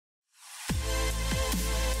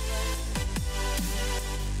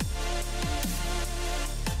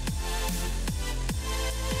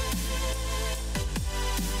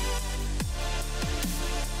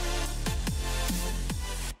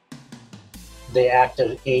the act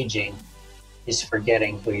of aging is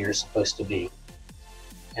forgetting who you're supposed to be.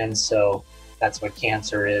 And so that's what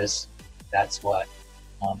cancer is. That's what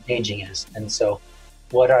aging is. And so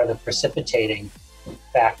what are the precipitating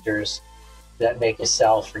factors that make a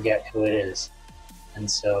cell forget who it is? And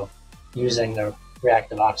so using the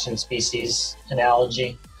reactive oxygen species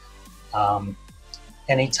analogy,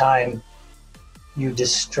 anytime you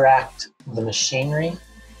distract the machinery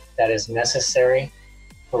that is necessary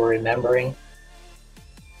for remembering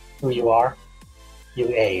who you are, you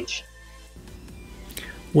age.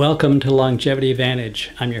 Welcome to Longevity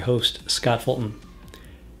Advantage. I'm your host, Scott Fulton.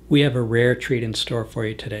 We have a rare treat in store for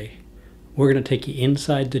you today. We're going to take you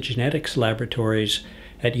inside the genetics laboratories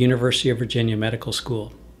at University of Virginia Medical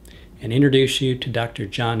School and introduce you to Dr.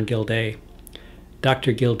 John Gildea.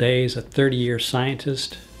 Dr. Gildea is a 30-year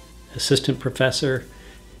scientist, assistant professor.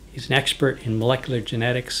 He's an expert in molecular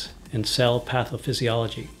genetics and cell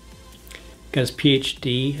pathophysiology. Got his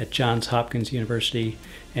PhD at Johns Hopkins University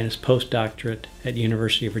and his postdoctorate at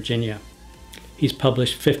University of Virginia. He's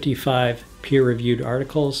published 55 peer-reviewed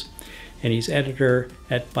articles, and he's editor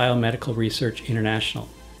at Biomedical Research International.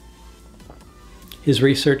 His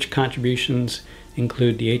research contributions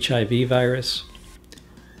include the HIV virus,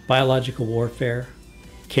 biological warfare,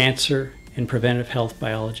 cancer, and preventive health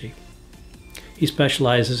biology. He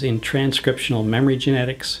specializes in transcriptional memory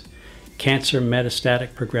genetics, cancer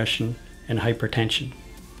metastatic progression, and hypertension.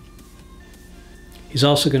 He's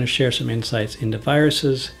also going to share some insights into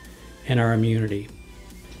viruses and our immunity.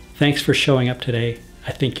 Thanks for showing up today.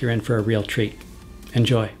 I think you're in for a real treat.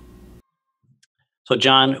 Enjoy. So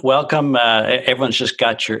John, welcome. Everyone's just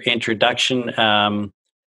got your introduction.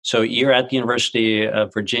 So you're at the University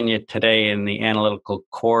of Virginia today in the Analytical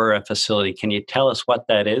Core facility. Can you tell us what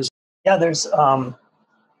that is? Yeah, there's in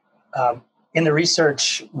the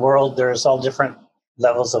research world, there's all different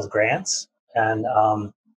levels of grants, and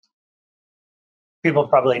people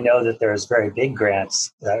probably know that there's very big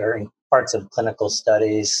grants that are in parts of clinical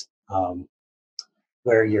studies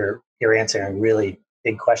where you're answering really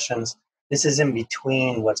big questions. This is in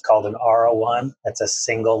between what's called an R01. That's a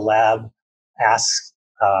single lab ask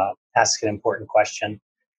an important question.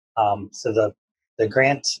 So the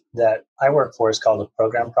grant that I work for is called a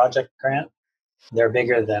program project grant. They're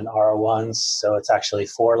bigger than R01s, so it's actually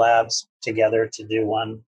 4 labs together to do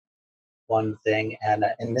one thing. And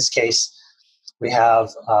in this case, we have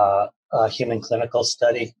a human clinical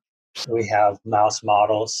study. We have mouse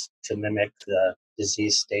models to mimic the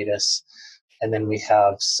disease status. And then we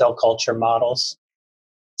have cell culture models.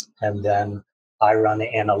 And then I run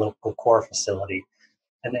the analytical core facility.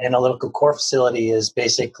 And the analytical core facility is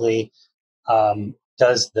basically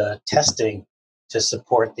does the testing to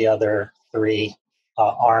support the other 3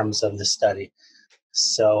 arms of the study.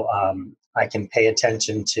 So I can pay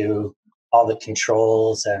attention to all the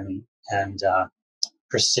controls and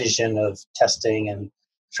precision of testing and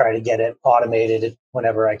try to get it automated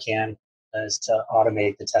whenever I can, as to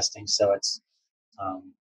automate the testing so it's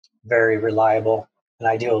very reliable. And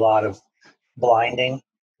I do a lot of blinding,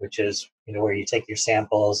 which is where you take your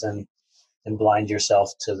samples and blind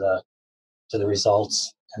yourself to the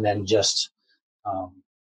results, and then just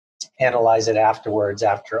analyze it afterwards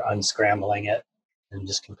after unscrambling it and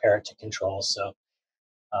just compare it to controls. So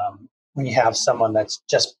when you have someone that's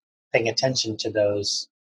just paying attention to those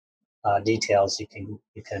details, you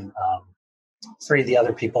can free the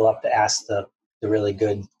other people up to ask the really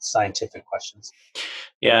good scientific questions.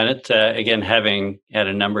 Yeah, and it's again, having had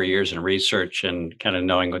a number of years in research and kind of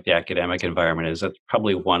knowing what the academic environment is, that's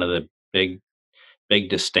probably one of the big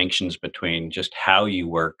distinctions between just how you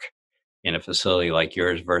work in a facility like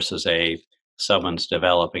yours versus someone's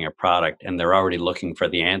developing a product and they're already looking for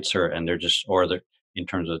the answer, and they're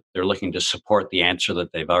looking to support the answer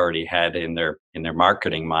that they've already had in their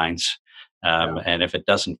marketing minds. And if it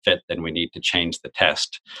doesn't fit, then we need to change the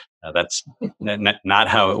test. That's not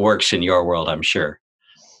how it works in your world, I'm sure.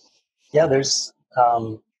 Yeah, there's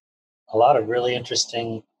a lot of really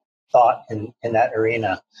interesting thought in that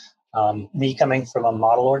arena. Me coming from a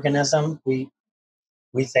model organism, we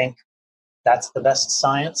think that's the best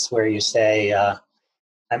science, where you say,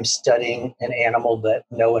 I'm studying an animal, but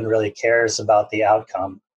no one really cares about the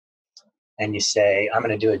outcome. And you say, I'm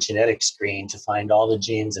going to do a genetic screen to find all the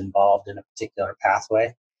genes involved in a particular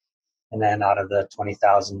pathway. And then out of the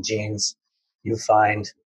 20,000 genes, you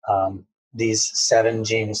find these 7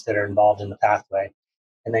 genes that are involved in the pathway.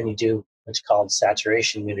 And then you do what's called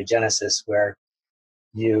saturation mutagenesis, where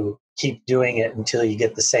you keep doing it until you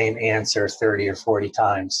get the same answer 30 or 40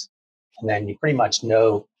 times. And then you pretty much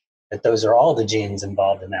know that those are all the genes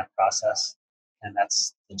involved in that process. And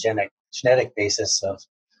that's the genetic basis of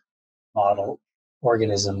model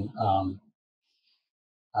organism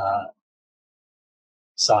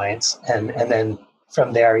science, and then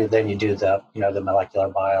from there, then you do the the molecular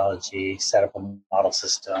biology, set up a model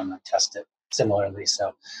system, and test it similarly.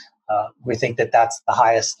 So we think that that's the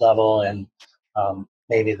highest level, and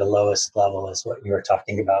maybe the lowest level is what you were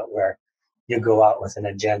talking about, where you go out with an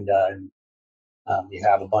agenda and you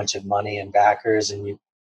have a bunch of money and backers, and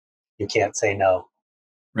you can't say no.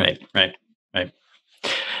 Right.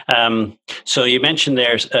 So you mentioned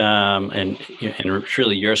there's, and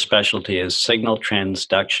really your specialty is signal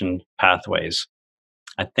transduction pathways.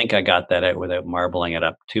 I think I got that out without marbling it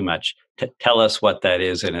up too much. Tell us what that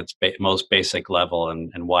is in its most basic level,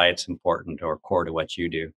 and why it's important or core to what you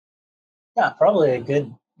do. Yeah, probably a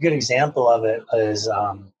good example of it is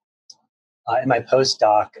in my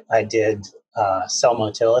postdoc, I did cell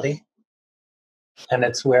motility, and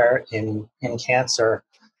it's where in cancer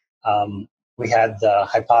we had the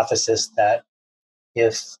hypothesis that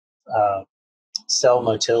if cell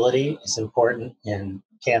motility is important in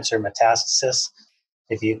cancer metastasis,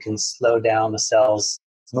 if you can slow down the cells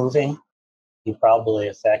moving, you probably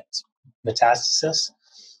affect metastasis.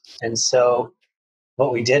 And so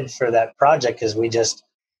what we did for that project is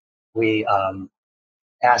we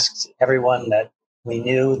asked everyone that we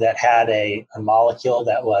knew that had a molecule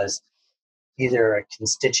that was either a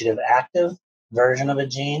constitutive active version of a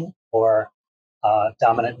gene or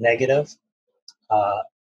dominant negative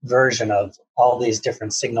version of all these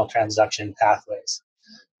different signal transduction pathways.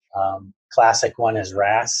 Classic one is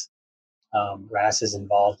RAS. RAS is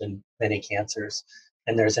involved in many cancers,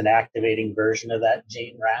 and there's an activating version of that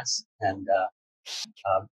gene RAS. And a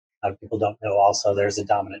lot of people don't know also there's a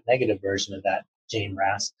dominant negative version of that gene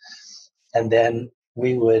RAS. And then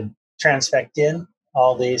we would transfect in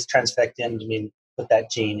to mean put that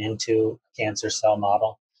gene into a cancer cell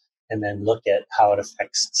model, and then look at how it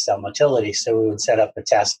affects cell motility. So we would set up a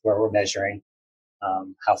test where we're measuring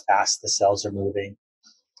how fast the cells are moving,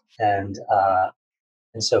 and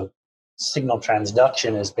so signal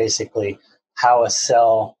transduction is basically how a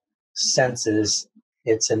cell senses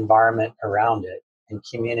its environment around it and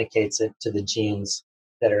communicates it to the genes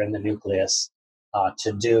that are in the nucleus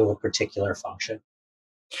to do a particular function.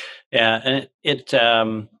 Yeah, and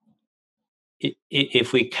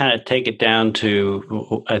if we kind of take it down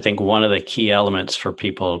to, I think one of the key elements for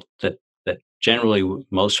people that generally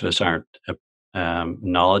most of us aren't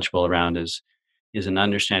knowledgeable around is an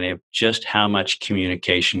understanding of just how much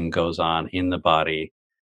communication goes on in the body,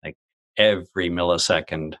 like every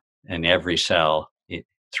millisecond and every cell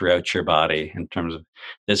throughout your body, in terms of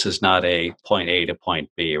this is not a point A to point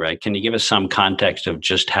B, right? Can you give us some context of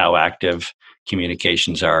just how active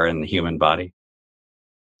communications are in the human body?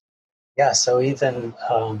 Yeah, so even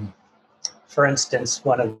for instance,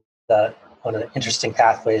 the one of the interesting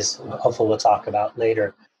pathways, hopefully we'll talk about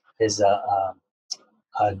later, is a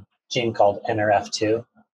gene called NRF2.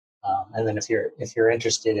 And then if you're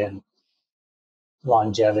interested in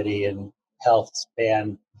longevity and health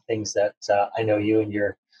span, things that I know you and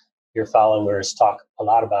your followers talk a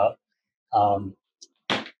lot about,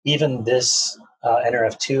 even this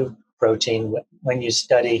NRF2 protein, when you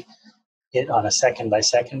study it on a second by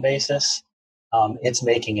second basis, it's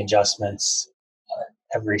making adjustments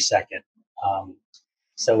every second.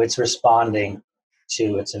 So it's responding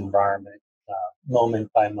to its environment moment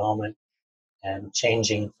by moment, and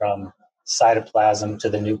changing from cytoplasm to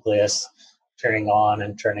the nucleus, turning on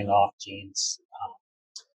and turning off genes.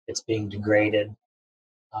 It's being degraded.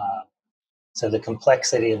 So the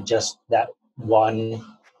complexity of just that one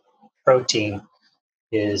protein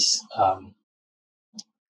is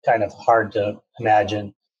kind of hard to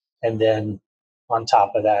imagine. And then on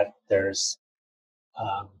top of that, there's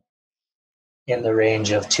in the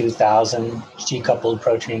range of 2,000 G-coupled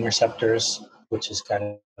protein receptors, which is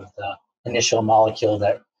kind of the initial molecule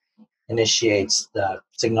that initiates the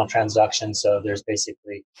signal transduction. So there's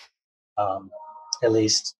basically at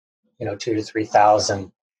least 2,000 to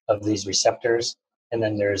 3,000 of these receptors, and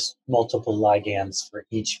then there's multiple ligands for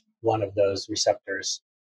each one of those receptors.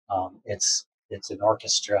 It's an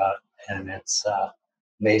orchestra, and it's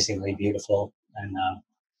amazingly beautiful. And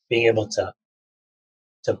being able to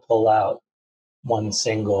pull out one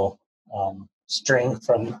single string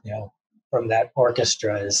from that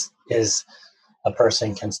orchestra is a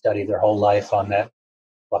person can study their whole life on that,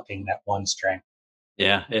 plucking that one string.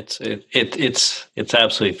 Yeah, it's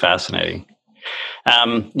absolutely fascinating.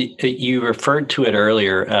 You referred to it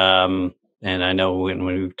earlier, and I know when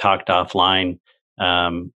we talked offline,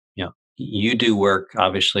 you do work.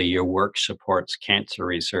 Obviously, your work supports cancer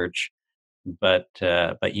research, but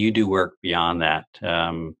you do work beyond that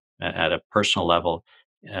at a personal level.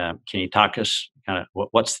 Can you talk us kind of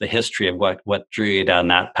what's the history of what drew you down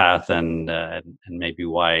that path, and maybe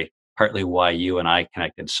partly why you and I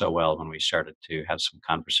connected so well when we started to have some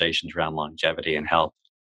conversations around longevity and health?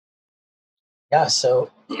 Yeah, so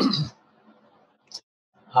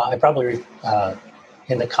I probably,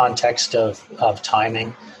 in the context of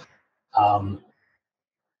timing, um,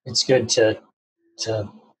 it's good to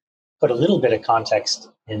put a little bit of context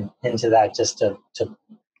into that, just to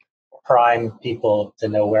prime people to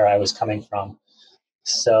know where I was coming from.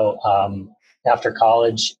 So after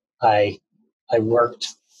college, I worked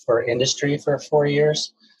for industry for 4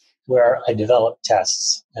 years, where I developed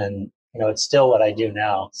tests, and it's still what I do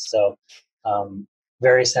now. So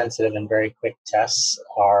very sensitive and very quick tests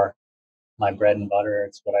are my bread and butter.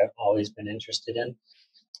 It's what I've always been interested in.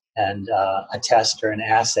 And a test or an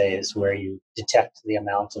assay is where you detect the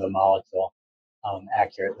amount of a molecule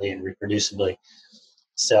accurately and reproducibly.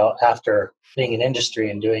 So after being in industry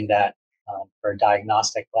and doing that for a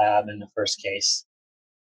diagnostic lab in the first case,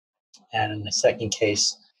 and in the second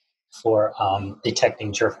case for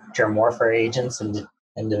detecting germ warfare agents and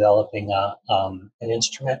developing an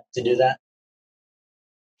instrument to do that,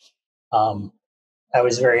 I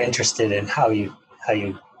was very interested in how you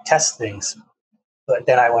test things. But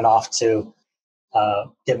then I went off to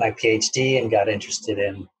get my PhD and got interested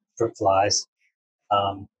in fruit flies,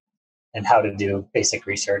 and how to do basic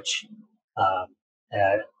research, um,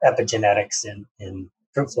 epigenetics in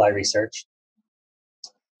fruit fly research.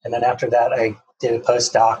 And then after that, I did a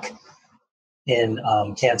postdoc in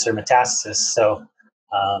cancer metastasis. So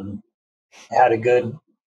I had a good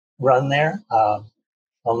run there.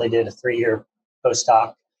 Only did a 3-year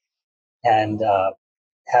postdoc, and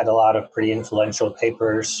had a lot of pretty influential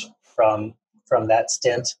papers from that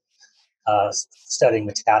stint, studying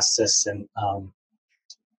metastasis. And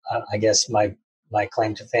I guess my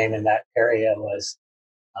claim to fame in that area was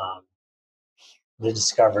um, the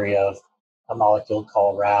discovery of a molecule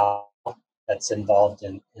called RAL that's involved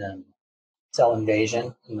in cell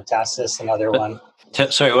invasion and metastasis. Another one.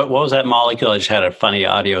 Sorry, what was that molecule? I just had a funny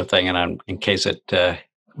audio thing, and in case it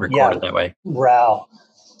recorded that way. RAL.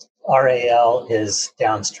 RAL is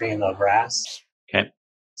downstream of RAS. Okay.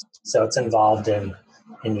 So it's involved in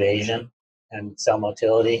invasion and cell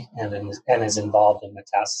motility, and is involved in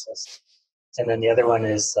metastasis. And then the other one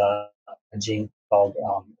is a gene called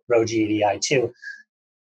ROGDI2,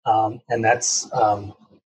 and that's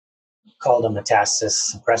called a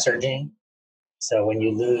metastasis suppressor gene. So when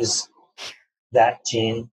you lose that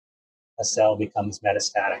gene, a cell becomes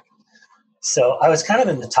metastatic. So I was kind of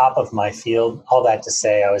in the top of my field. All that to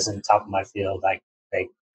say, I was in the top of my field. I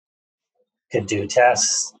could do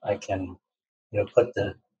tests. I can, put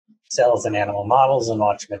the cells in animal models and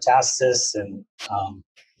watch metastasis, and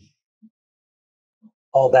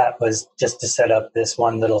all that was just to set up this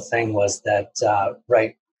one little thing. Was that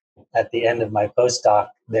right at the end of my postdoc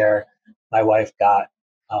there, my wife got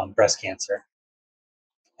breast cancer,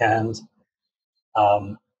 and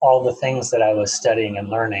all the things that I was studying and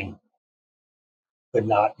learning could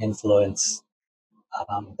not influence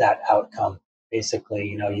that outcome. Basically,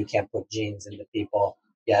 you can't put genes into people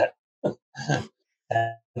yet.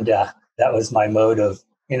 And that was my mode of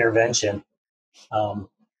intervention.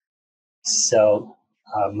 So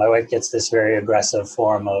my wife gets this very aggressive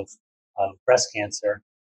form of breast cancer.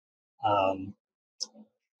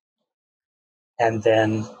 And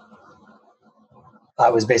then I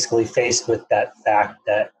was basically faced with that fact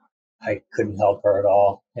that I couldn't help her at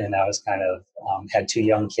all. And I was kind of had 2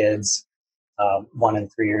 young kids, 1 and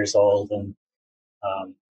 3 years old, and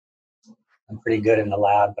I'm pretty good in the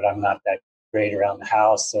lab, but I'm not that great around the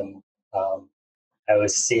house. And I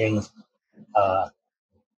was seeing, uh,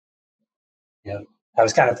 I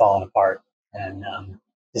was kind of falling apart, and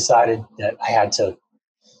decided that I had to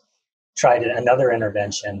try another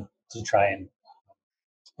intervention to try and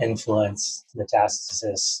influence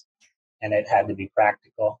metastasis, and it had to be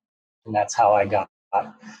practical. And that's how I got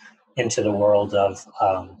into the world of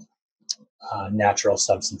natural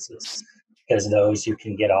substances, because those you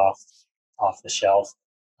can get off the shelf.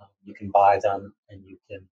 You can buy them, and you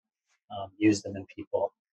can use them in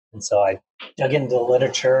people. And so I dug into the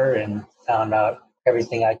literature and found out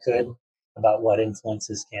everything I could about what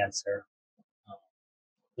influences cancer,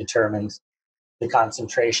 determined the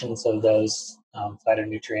concentrations of those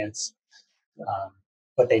phytonutrients,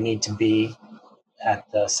 what they need to be at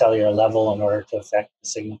the cellular level in order to affect the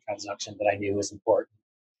signal transduction that I knew was important.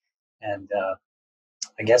 And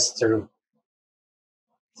I guess through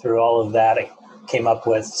all of that, I came up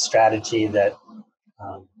with a strategy that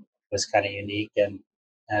was kind of unique, and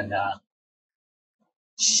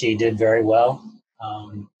she did very well.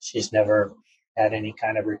 She's never had any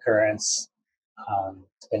kind of recurrence.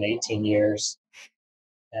 It's been 18 years.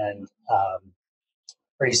 And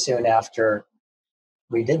pretty soon after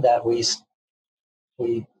we did that, we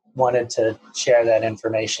wanted to share that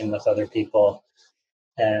information with other people.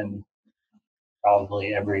 And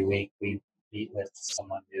probably every week we meet with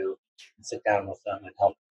someone new and sit down with them and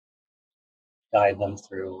help guide them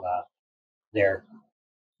through their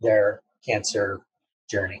cancer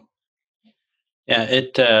journey. Yeah, I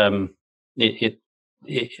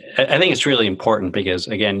think it's really important because,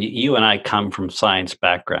 again, you and I come from science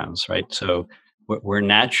backgrounds, right? So we're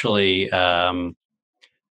naturally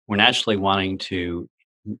wanting to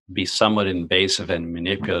be somewhat invasive and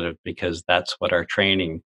manipulative because that's what our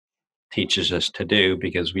training teaches us to do.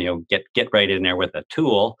 Because get right in there with a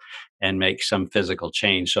tool and make some physical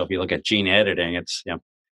change. So if you look at gene editing, it's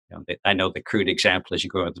I know the crude example is you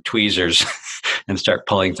go with the tweezers and start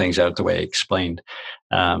pulling things out the way I explained.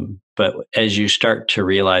 But as you start to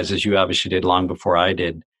realize, as you obviously did long before I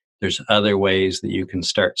did, there's other ways that you can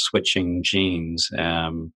start switching genes.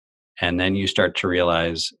 And then you start to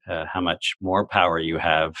realize how much more power you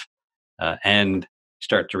have, and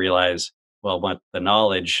start to realize, well, what the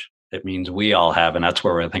knowledge it means we all have, and that's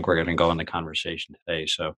where I think we're going to go in the conversation today.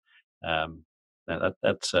 So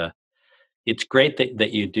that's it's great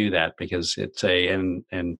that you do that, because it's and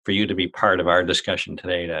for you to be part of our discussion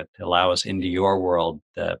today to allow us into your world.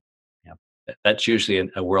 That's usually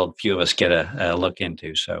a world few of us get a look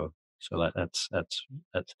into. So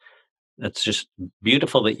that's just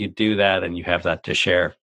beautiful that you do that and you have that to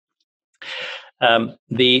share.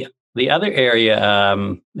 The other area,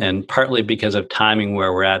 and partly because of timing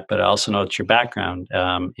where we're at, but I also know it's your background,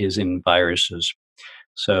 is in viruses.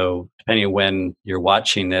 So depending on when you're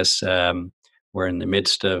watching this, we're in the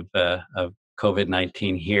midst of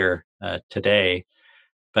COVID-19 here today.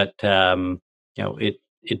 But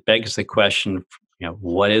it begs the question,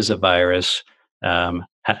 what is a virus?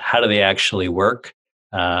 How do they actually work?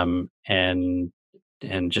 And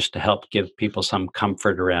just to help give people some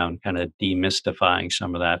comfort around kind of demystifying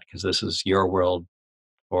some of that, because this is your world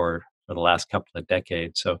for the last couple of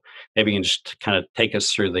decades. So maybe you can just kind of take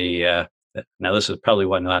us through now this is probably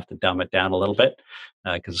one you'll have to dumb it down a little bit,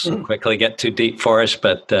 because it'll quickly get too deep for us,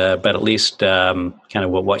 but at least kind of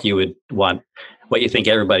what you would want, what you think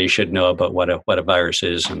everybody should know about what a virus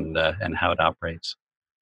is and how it operates.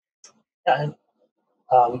 Yeah,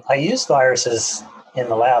 I use viruses in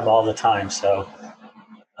the lab all the time, so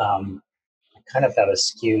I kind of have a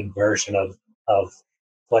skewed version of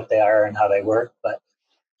what they are and how they work, but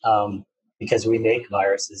because we make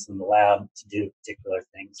viruses in the lab to do particular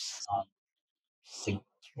things, to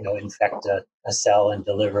infect a cell and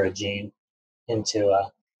deliver a gene into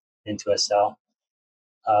a cell.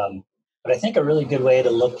 But I think a really good way to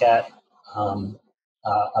look at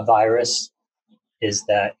a virus is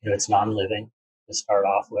that it's non-living to start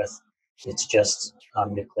off with. It's just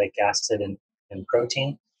nucleic acid and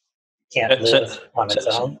protein. Can't live on its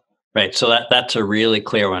own. Right. So that's a really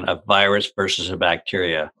clear one. A virus versus a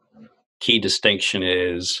bacteria. Key distinction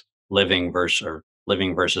is living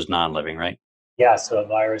versus non-living, right? Yeah. So a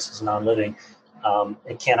virus is non-living.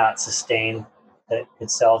 It cannot sustain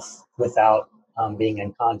itself without being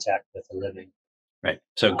in contact with a living. Right.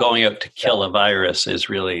 So going out to kill a virus is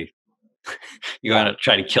really you're going to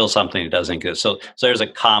try to kill something that doesn't exist. So there's a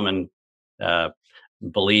common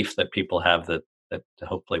belief that people have that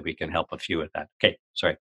hopefully we can help a few with that. Okay,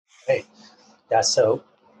 sorry. Hey, yeah. So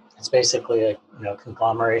it's basically a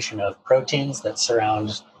conglomeration of proteins that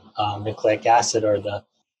surround nucleic acid, or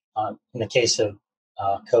in the case of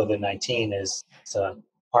COVID-19 it's an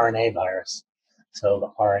RNA virus. So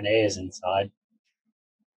the RNA is inside,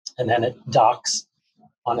 and then it docks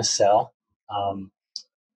on a cell.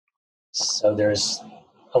 So there's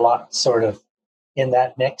a lot sort of in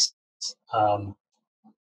that mix.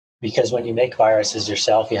 Because when you make viruses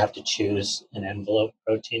yourself, you have to choose an envelope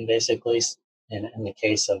protein, basically. In the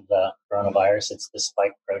case of the coronavirus, it's the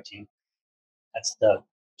spike protein. That's the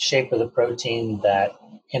shape of the protein that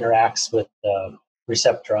interacts with the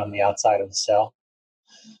receptor on the outside of the cell.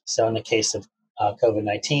 So in the case of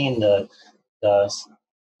COVID-19, the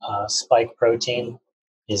spike protein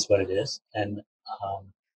is what it is. And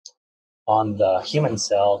on the human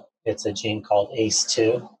cell, it's a gene called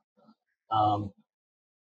ACE2,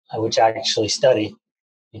 which I actually study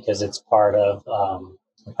because it's part of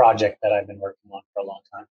a project that I've been working on for a long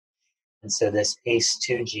time. And so this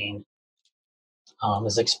ACE2 gene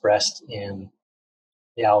is expressed in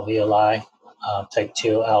the alveoli, type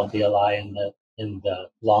 2 alveoli in the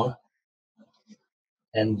lung.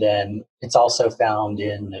 And then it's also found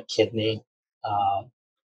in the kidney,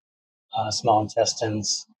 small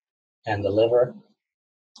intestines, and the liver.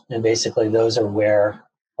 And basically, those are where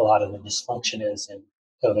a lot of the dysfunction is in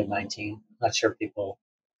COVID-19. Not sure people,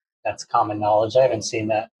 that's common knowledge. I haven't seen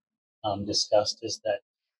that discussed, is that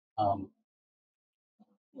um,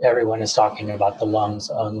 everyone is talking about the lungs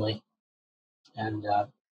only. And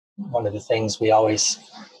one of the things we always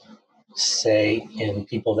say in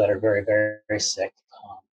people that are very, very, very sick,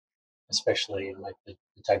 especially in like the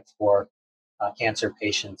type 4 cancer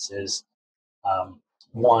patients, is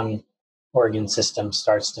one organ system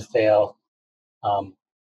starts to fail.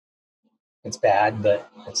 It's bad, but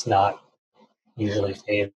it's not usually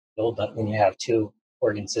fatal. But when you have two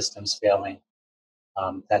organ systems failing,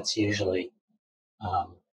 that's usually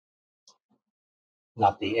um,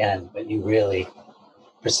 not the end, but you really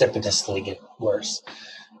precipitously get worse.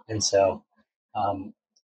 And so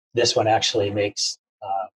this one actually makes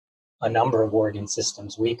a number of organ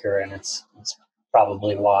systems weaker, and it's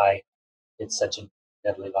probably why it's such a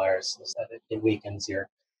deadly virus, is that it weakens your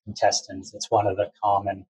intestines. It's one of the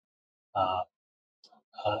common uh,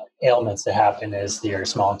 ailments that happen is your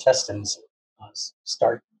small intestines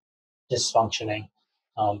start dysfunctioning.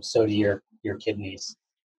 So do your kidneys,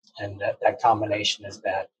 and that combination is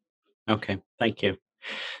bad. Okay, thank you.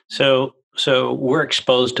 So we're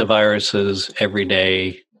exposed to viruses every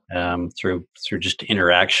day through just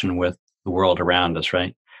interaction with the world around us,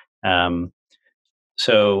 right?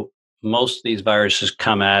 So most of these viruses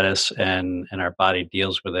come at us, and our body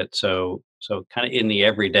deals with it. So kind of in the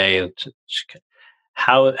everyday,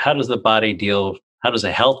 how does the body deal? How does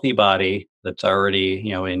a healthy body that's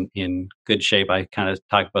already in good shape? I kind of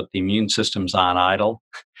talk about the immune system's on idle.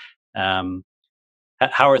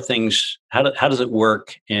 How are things? How does it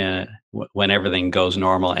work when everything goes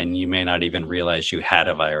normal and you may not even realize you had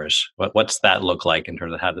a virus? What's that look like in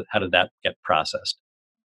terms of how did that get processed?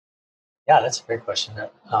 Yeah, that's a great question.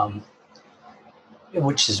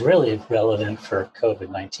 Which is really relevant for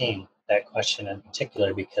COVID-19. That question in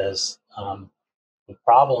particular, because the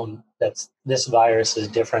problem that's this virus is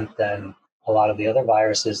different than a lot of the other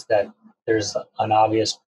viruses. That there's an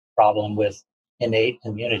obvious problem with innate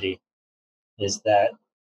immunity. Is that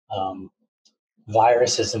um,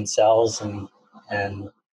 viruses and cells and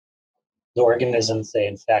the organisms they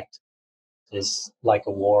infect is like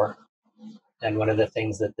a war. And one of the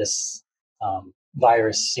things that this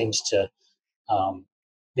virus seems to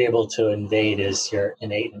be able to invade is your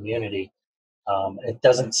innate immunity. It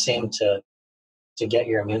doesn't seem to get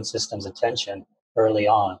your immune system's attention early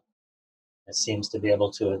on. It seems to be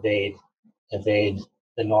able to evade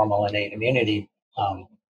the normal innate immunity.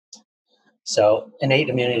 So innate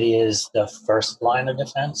immunity is the first line of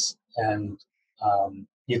defense, and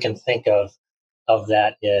you can think of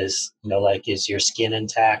that as, like, is your skin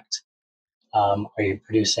intact? Are you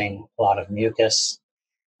producing a lot of mucus?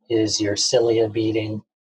 Is your cilia beating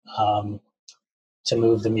to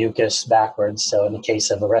move the mucus backwards? So in the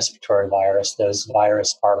case of a respiratory virus, those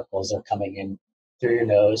virus particles are coming in through your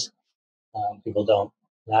nose. People don't,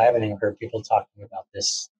 and I haven't even heard people talking about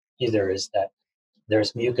this either, is that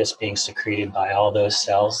there's mucus being secreted by all those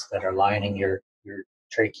cells that are lining your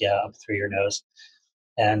trachea up through your nose.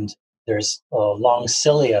 And there's long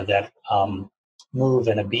cilia that move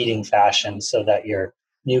in a beating fashion so that your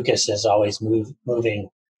mucus is always moving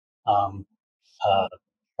um, uh,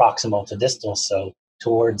 proximal to distal, so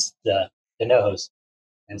towards the nose.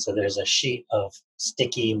 And so there's a sheet of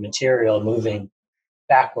sticky material moving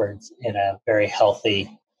backwards in a very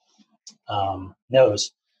healthy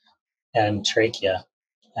nose and trachea.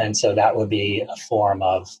 And so that would be a form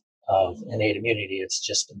of innate immunity. It's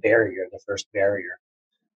just a barrier, the first barrier.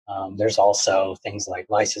 There's also things like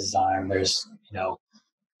lysozyme. There's,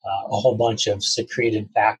 a whole bunch of secreted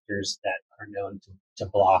factors that are known to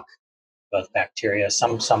block both bacteria,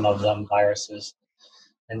 some of them viruses.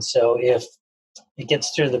 And so if it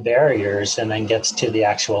gets through the barriers and then gets to the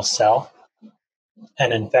actual cell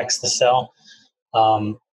and infects the cell,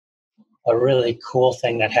 a really cool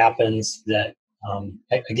thing that happens that,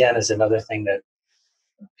 again, is another thing that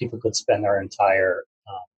people could spend their entire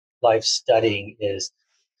life studying is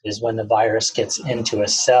when the virus gets into a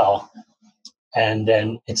cell and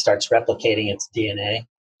then it starts replicating its DNA.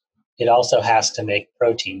 It also has to make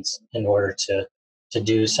proteins in order to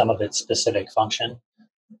do some of its specific function.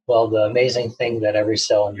 Well, the amazing thing that every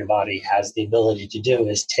cell in your body has the ability to do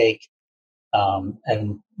is take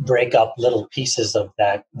and break up little pieces of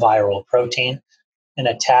that viral protein and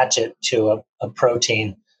attach it to a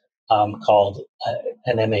protein called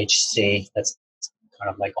an MHC. That's kind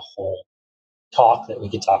of like a whole talk that we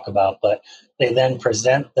could talk about. But they then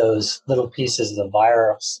present those little pieces of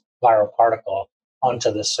the viral particle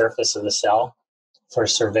onto the surface of the cell for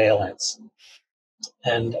surveillance.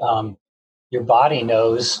 And your body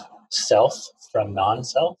knows self from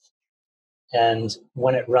non-self. And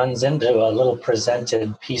when it runs into a little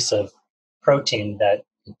presented piece of protein that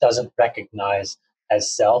it doesn't recognize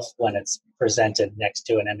as self when it's presented next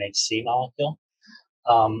to an MHC molecule,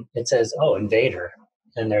 it says, oh, invader.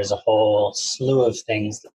 And there's a whole slew of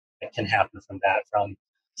things that can happen from that, from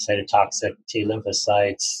cytotoxic T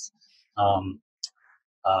lymphocytes, um,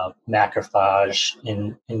 macrophage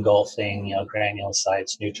engulfing,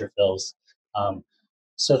 granulocytes, neutrophils.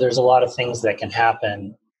 So there's a lot of things that can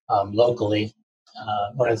happen locally.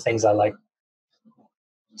 One of the things I like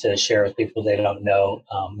to share with people they don't know,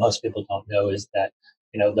 most people don't know, is that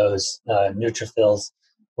those neutrophils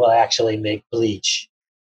will actually make bleach,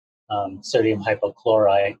 sodium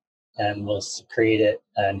hypochlorite, and will secrete it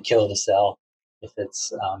and kill the cell if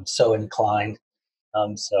it's so inclined.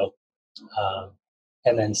 So,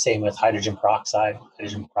 and then same with hydrogen peroxide.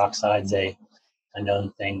 Hydrogen peroxide is a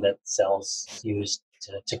known thing that cells use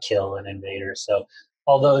to kill an invader. So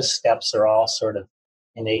all those steps are all sort of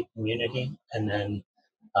innate immunity. And then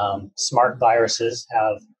smart viruses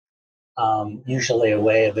have usually a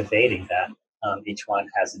way of evading that. Each one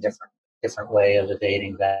has a different way of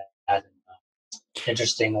evading that. And,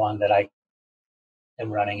 interesting one that I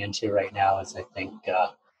am running into right now is, I think,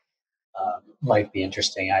 might be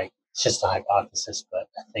interesting. It's just a hypothesis, but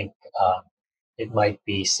I think it might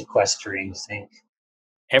be sequestering zinc.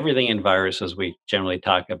 Everything in viruses, we generally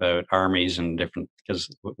talk about armies and different, because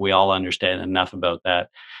we all understand enough about that.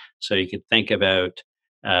 So you could think about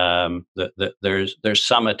there's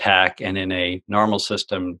some attack, and in a normal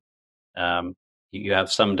system, you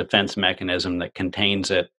have some defense mechanism that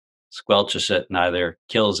contains it, squelches it, and either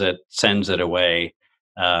kills it, sends it away,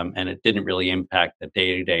 and it didn't really impact the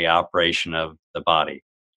day-to-day operation of the body,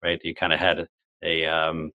 right? You kind of had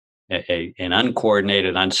an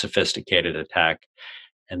uncoordinated, unsophisticated attack.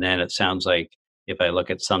 And then it sounds like, if I look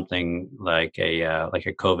at something like a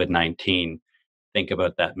COVID-19, think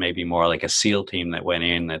about that maybe more like a SEAL team that went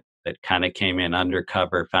in, that kind of came in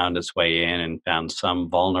undercover, found its way in, and found some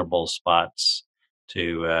vulnerable spots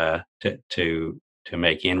to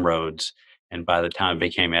make inroads. And by the time it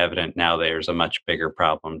became evident, now there's a much bigger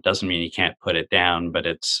problem. Doesn't mean you can't put it down, but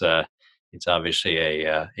it's obviously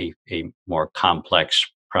a more complex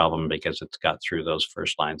problem because it's got through those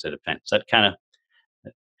first lines of defense. That kind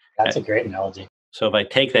of That's a great analogy. So if I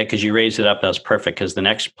take that, because you raised it up, that's perfect, because the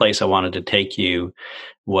next place I wanted to take you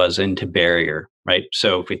was into barrier, right?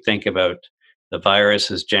 So if we think about the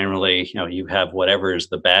virus, is generally, you have whatever is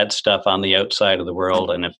the bad stuff on the outside of the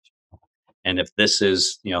world, and if this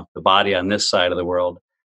is, the body on this side of the world,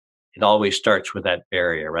 it always starts with that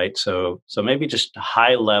barrier, right? So maybe just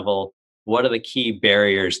high level, what are the key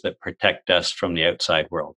barriers that protect us from the outside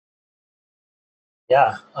world?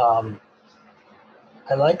 Yeah,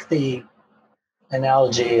 I like the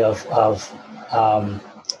analogy of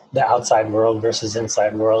the outside world versus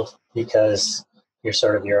inside world, because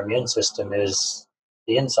your immune system is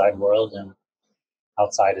the inside world, and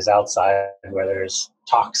outside is outside, where there's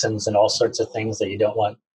toxins and all sorts of things that you don't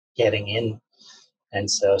want getting in. And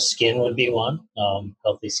so skin would be one.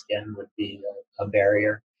 Healthy skin would be a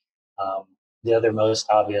barrier. The other most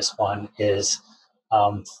obvious one is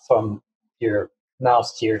from your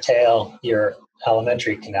mouth to your tail, your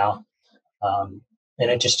alimentary canal. And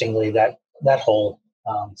interestingly, that whole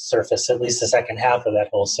surface, at least the second half of that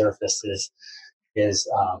whole surface, is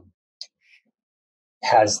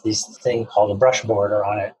has this thing called a brush border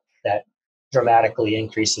on it that dramatically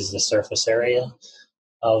increases the surface area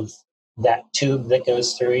of that tube that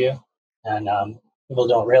goes through you. And people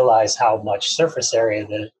don't realize how much surface area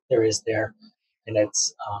that there is there. And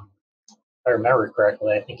it's, if I remember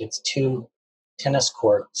correctly, I think it's 2 tennis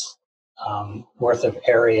courts worth of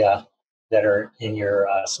area that are in your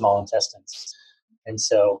small intestines. And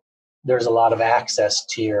so there's a lot of access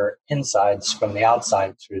to your insides from the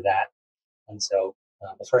outside through that. And so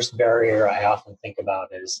the first barrier I often think about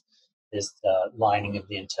is the lining of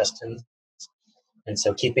the intestines. And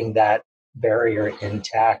so keeping that barrier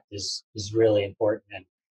intact is really important. And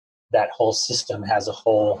that whole system has a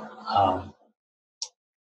whole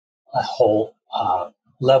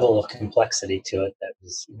level of complexity to it that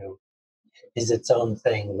is its own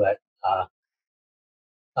thing. But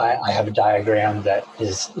I have a diagram that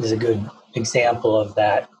is a good example of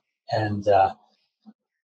that. And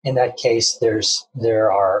in that case,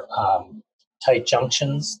 there are tight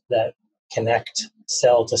junctions that connect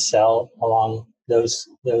cell to cell along those.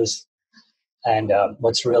 And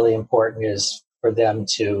what's really important is for them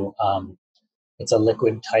to, it's a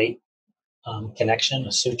liquid tight connection,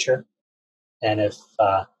 a suture. And if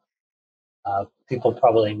People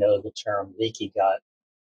probably know the term leaky gut,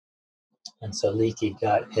 and so leaky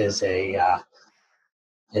gut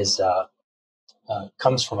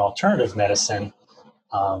comes from alternative medicine,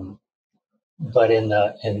 but in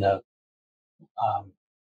the um,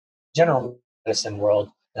 general medicine world,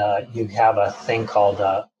 you have a thing called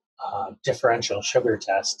a differential sugar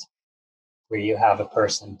test, where you have a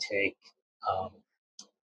person take um,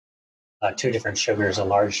 two different sugars, a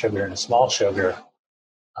large sugar and a small sugar,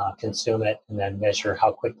 consume it, and then measure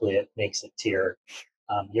how quickly it makes it to your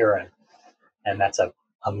urine. And that's a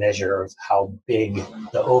measure of how big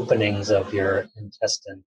the openings of your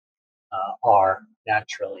intestine are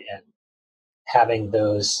naturally. And having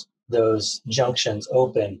those junctions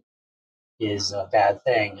open is a bad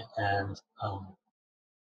thing. And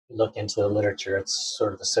look into the literature, it's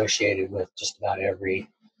sort of associated with just about every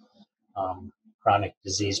chronic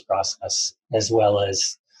disease process, as well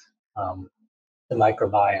as um, the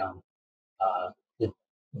microbiome, the,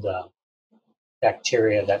 the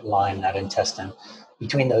bacteria that line that intestine.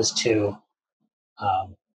 Between those two,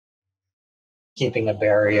 um, keeping a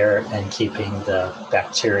barrier and keeping the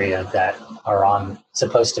bacteria that are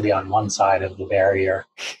supposed to be on one side of the barrier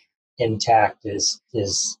intact is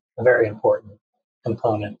a very important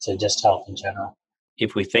component to just health in general.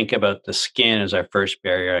 If we think about the skin as our first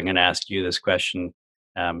barrier, I'm going to ask you this question.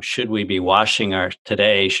 Should we be washing our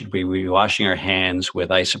hands with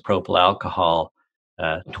isopropyl alcohol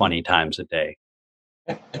 20 times a day?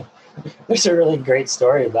 There's a really great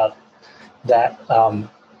story about that,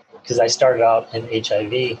 because I started out in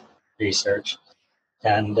HIV research,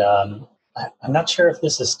 and I'm not sure if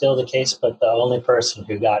this is still the case, but the only person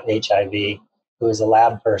who got HIV, who was a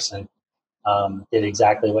lab person, did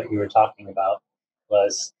exactly what you were talking about.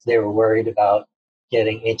 Was they were worried about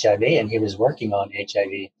getting HIV, and he was working on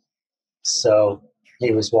HIV, so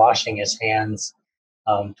he was washing his hands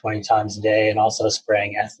 20 times a day, and also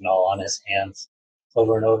spraying ethanol on his hands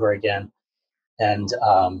over and over again. And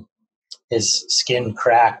his skin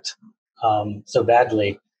cracked so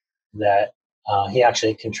badly that he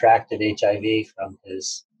actually contracted HIV from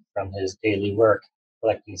his daily work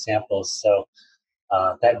collecting samples. So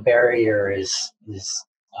that barrier is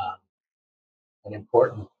an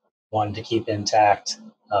important one to keep intact.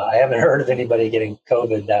 I haven't heard of anybody getting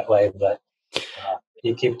COVID that way, but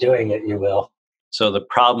you keep doing it, you will. So the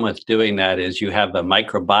problem with doing that is you have the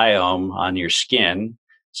microbiome on your skin.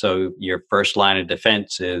 So your first line of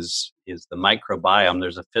defense is the microbiome.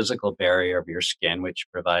 There's a physical barrier of your skin which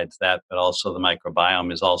provides that, but also the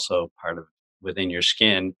microbiome is also part of within your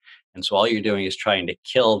skin. And so all you're doing is trying to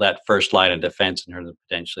kill that first line of defense in terms of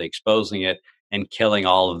potentially exposing it and killing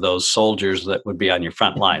all of those soldiers that would be on your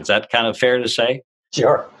front line. Is that kind of fair to say?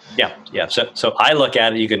 Sure. Yeah. So I look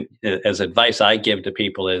at it, you can, as advice I give to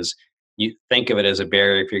people is, you think of it as a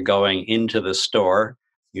barrier. If you're going into the store,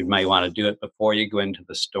 you might want to do it before you go into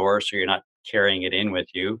the store so you're not carrying it in with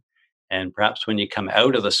you. And perhaps when you come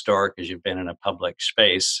out of the store because you've been in a public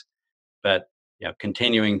space, but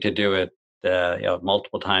continuing to do it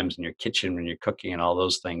multiple times in your kitchen when you're cooking and all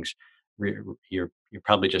those things, you're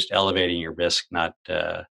probably just elevating your risk, not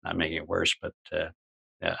making it worse. But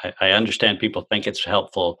I understand people think it's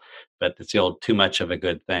helpful, but it's the old too much of a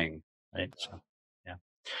good thing, right? So, yeah.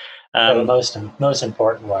 The most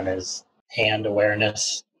important one is hand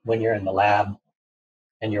awareness when you're in the lab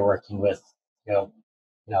and you're working with,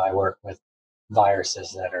 I work with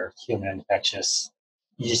viruses that are human infectious.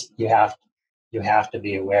 You have to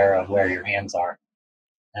be aware of where your hands are,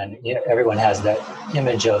 and everyone has that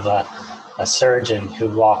image of a surgeon who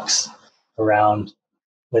walks around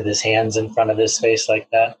with his hands in front of his face like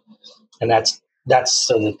that, and that's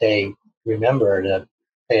so that they remember to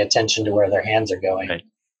pay attention to where their hands are going.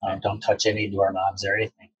 Right. Don't touch any doorknobs or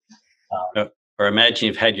anything. Or imagine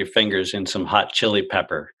you've had your fingers in some hot chili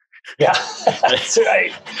pepper. Yeah, that's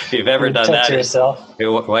right. If you've ever done that, yourself.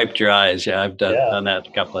 You wiped your eyes. Yeah, I've done that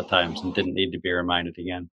a couple of times and didn't need to be reminded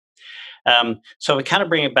again. So we kind of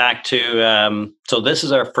bring it back to, so this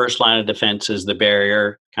is our first line of defense, is the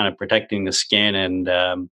barrier, kind of protecting the skin and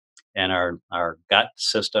our gut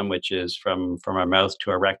system, which is from our mouth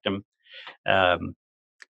to our rectum.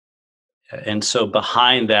 And so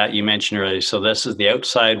behind that, you mentioned earlier, so this is the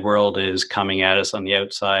outside world is coming at us on the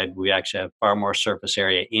outside. We actually have far more surface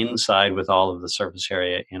area inside, with all of the surface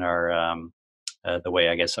area in our, the way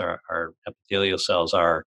I guess our epithelial cells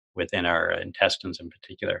are within our intestines in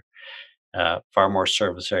particular. Far more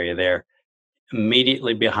surface area there.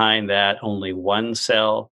 Immediately behind that, only one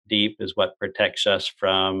cell deep is what protects us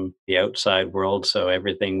from the outside world. So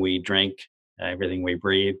everything we drink, everything we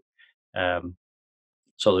breathe.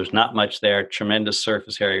 So there's not much there. Tremendous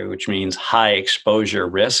surface area, which means high exposure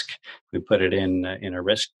risk. We put it in a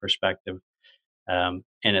risk perspective, and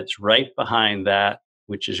it's right behind that,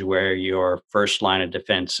 which is where your first line of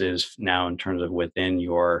defense is now in terms of within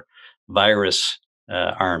your virus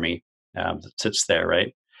army that sits there,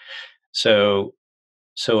 right? So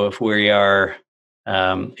if we are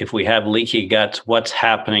if we have leaky guts, what's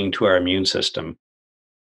happening to our immune system?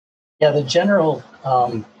 Yeah, the general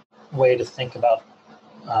way to think about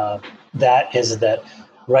that is that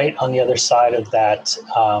right on the other side of that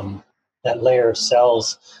that layer of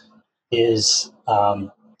cells is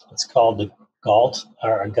it's called the GALT,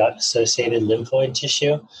 or gut-associated lymphoid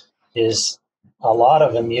tissue. Is a lot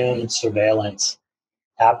of immune surveillance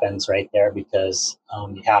happens right there because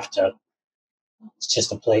you have to. It's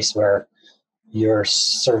just a place where you're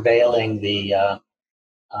surveilling the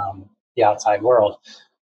outside world.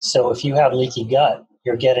 So if you have leaky gut,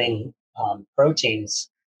 you're getting proteins,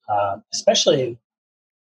 especially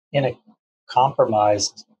in a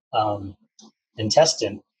compromised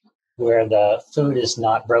intestine, where the food is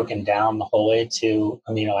not broken down the whole way to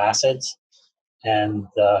amino acids, and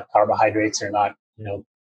the carbohydrates are not,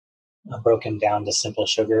 broken down to simple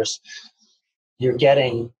sugars. You're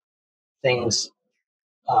getting things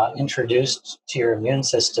introduced to your immune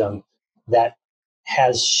system that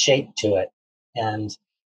has shape to it, and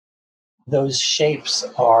those shapes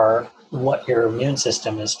are what your immune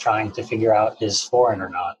system is trying to figure out is foreign or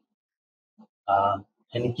not.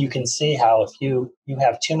 And you can see how if you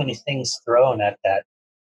have too many things thrown at that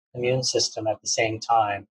immune system at the same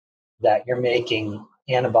time, that you're making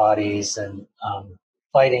antibodies and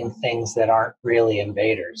fighting things that aren't really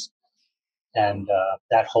invaders. And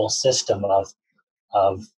that whole system of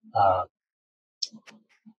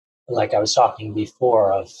like I was talking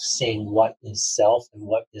before, of seeing what is self and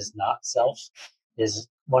what is not self, is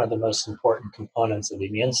one of the most important components of the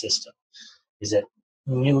immune system. Is it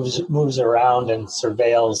moves around and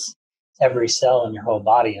surveils every cell in your whole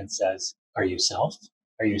body and says, "Are you self?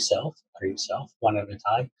 Are you self? Are you self?" One at a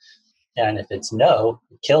time. And if it's no,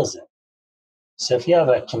 it kills it. So if you have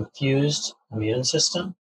a confused immune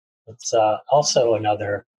system, it's also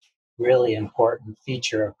another really important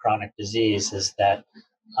feature of chronic disease is that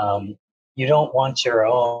you don't want your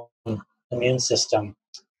own immune system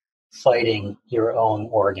fighting your own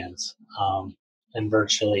organs. In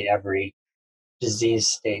virtually every disease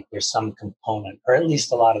state, there's some component, or at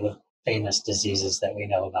least a lot of the famous diseases that we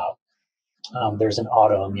know about. There's an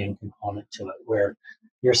autoimmune component to it where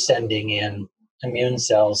you're sending in immune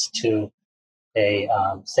cells to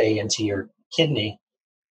say into your kidney,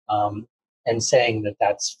 and saying that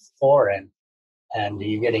that's foreign, and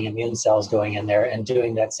you're getting immune cells going in there and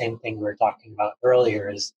doing that same thing we were talking about earlier,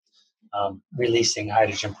 is releasing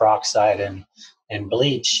hydrogen peroxide and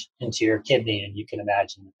bleach into your kidney, and you can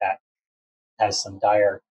imagine that has some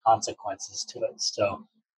dire consequences to it. So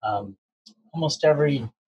almost every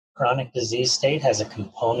chronic disease state has a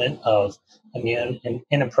component of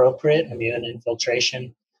inappropriate immune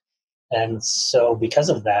infiltration, and so because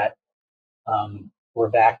of that, we're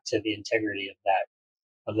back to the integrity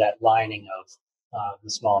of that lining of the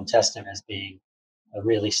small intestine as being a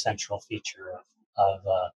really central feature of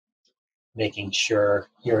making sure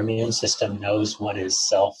your immune system knows what is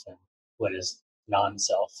self and what is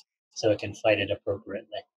non-self, so it can fight it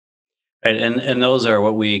appropriately. Right, and those are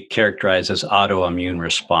what we characterize as autoimmune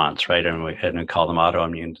response, right? And we call them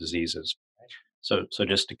autoimmune diseases. So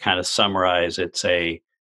just to kind of summarize, it's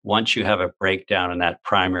once you have a breakdown in that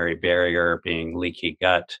primary barrier being leaky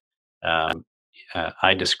gut,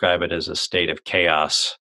 I describe it as a state of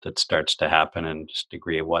chaos that starts to happen, and just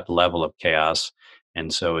degree of what level of chaos.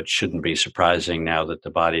 And so it shouldn't be surprising now that the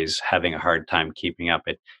body's having a hard time keeping up.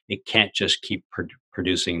 It can't just keep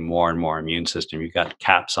producing more and more immune system. You've got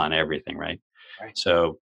caps on everything, right? Right.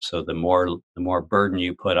 So the more burden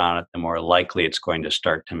you put on it, the more likely it's going to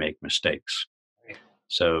start to make mistakes. Right.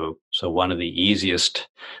 So one of the easiest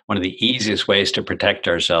ways to protect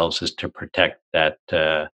ourselves is to protect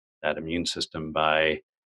that immune system by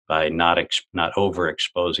not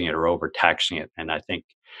overexposing it or overtaxing it. And I think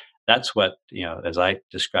that's what, as I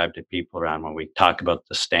describe to people around when we talk about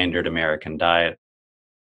the standard American diet,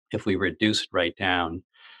 if we reduce it right down,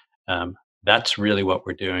 that's really what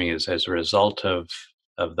we're doing. Is as a result of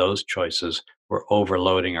those choices, we're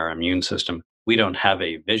overloading our immune system. We don't have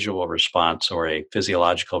a visual response or a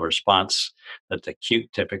physiological response that's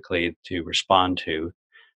acute typically to respond to,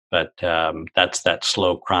 but that's that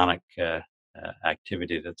slow chronic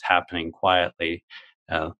activity that's happening quietly.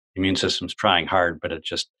 The immune system's trying hard, but it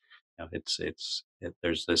just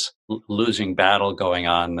there's this losing battle going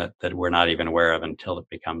on that we're not even aware of until it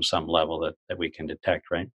becomes some level that we can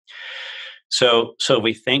detect, right? So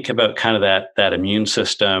we think about kind of that immune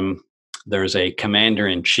system. There's a commander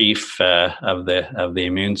in chief of the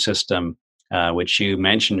immune system, which you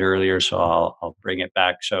mentioned earlier. So I'll bring it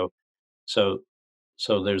back. So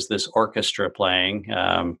there's this orchestra playing.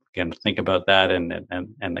 Again, think about that, and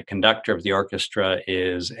the conductor of the orchestra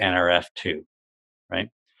is NRF2, right?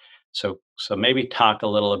 So maybe talk a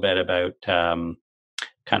little bit about kind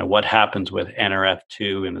of what happens with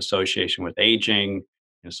NRF2 in association with aging,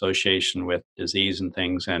 in association with disease and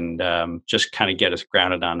things, and just kind of get us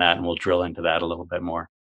grounded on that, and we'll drill into that a little bit more.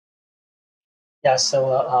 Yeah.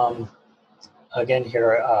 So again,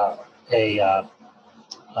 here a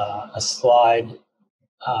slide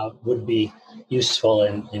would be useful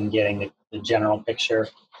in getting the general picture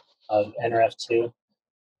of NRF2.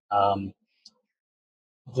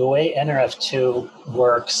 The way NRF2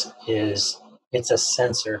 works is it's a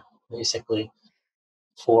sensor, basically,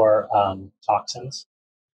 for toxins.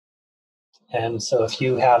 And so if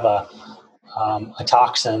you have a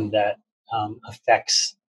toxin that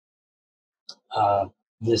affects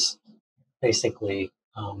this, basically,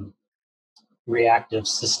 reactive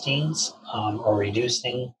cysteines or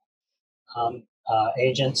reducing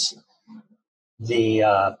agents,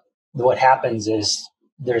 what happens is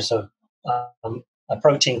there's a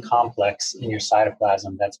protein complex in your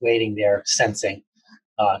cytoplasm that's waiting there sensing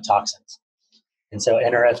toxins. And so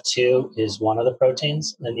NRF2 is one of the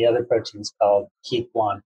proteins, and the other protein is called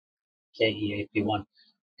KEAP1, KEAP1.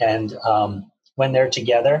 And when they're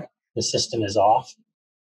together, the system is off,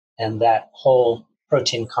 and that whole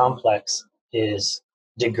protein complex is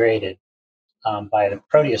degraded by the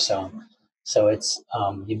proteasome. So it's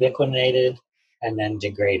ubiquitinated and then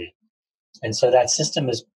degraded. And so that system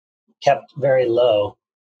is kept very low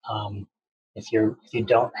if you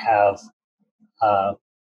don't have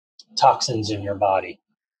toxins in your body.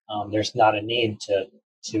 There's not a need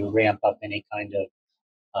to ramp up any kind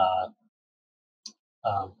of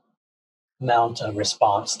amount of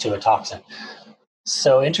response to a toxin.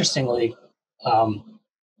 So interestingly,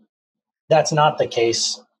 that's not the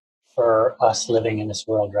case for us living in this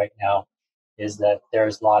world right now, is that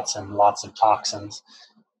there's lots and lots of toxins.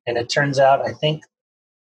 And it turns out, I think,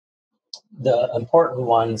 the important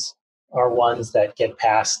ones are ones that get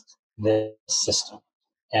past this system.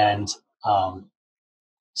 And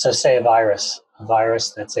so say a virus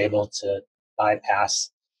that's able to bypass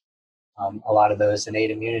a lot of those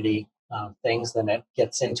innate immunity things, then it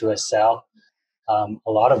gets into a cell. A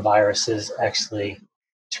lot of viruses actually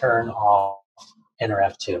turn off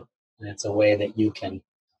NRF2. And it's a way that you can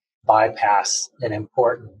bypass an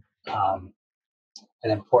important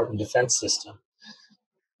defense system.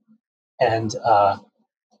 And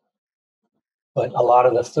but a lot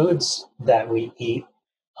of the foods that we eat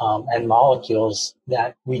and molecules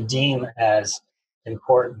that we deem as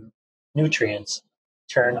important nutrients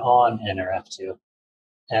turn on NRF2.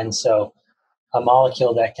 And so a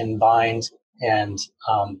molecule that can bind and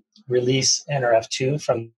release NRF2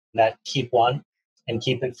 from that KEAP1 and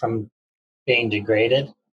keep it from being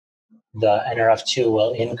degraded, the NRF2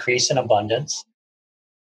 will increase in abundance.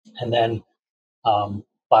 And then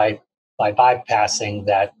by bypassing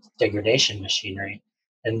that degradation machinery,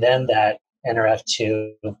 and then that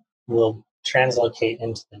NRF2 will translocate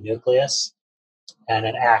into the nucleus, and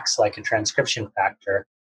it acts like a transcription factor,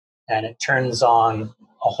 and it turns on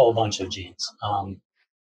a whole bunch of genes.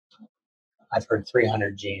 I've heard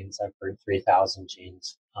 300 genes, I've heard 3,000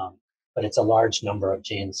 genes, but it's a large number of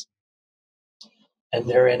genes. And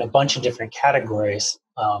they're in a bunch of different categories.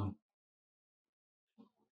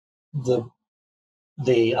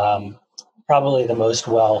 Probably the most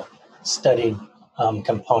well-studied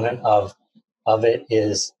component of it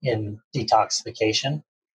is in detoxification,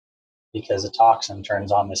 because a toxin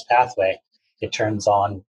turns on this pathway. It turns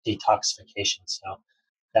on detoxification. So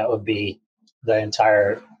that would be the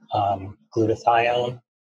entire glutathione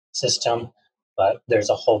system, but there's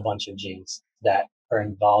a whole bunch of genes that are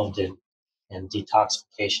involved in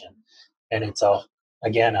detoxification. And it's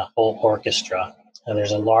again a whole orchestra. And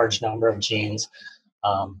there's a large number of genes.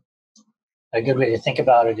 A good way to think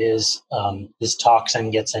about it is this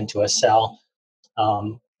toxin gets into a cell.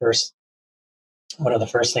 First, one of the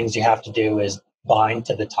first things you have to do is bind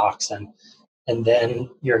to the toxin, and then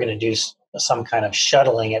you're going to do some kind of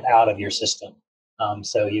shuttling it out of your system.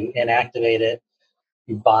 So you inactivate it,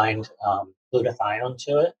 you bind glutathione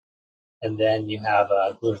to it, and then you have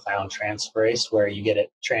a glutathione transferase where you get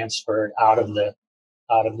it transferred out of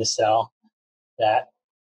the cell. That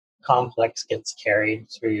complex gets carried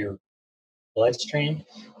through your bloodstream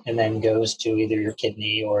and then goes to either your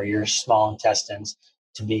kidney or your small intestines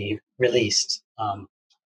to be released,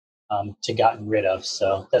 to gotten rid of.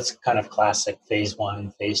 So that's kind of classic phase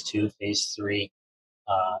 1, phase 2, phase 3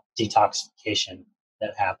 detoxification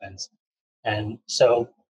that happens. And so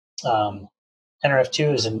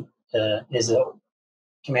NRF2 is a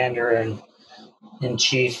commander in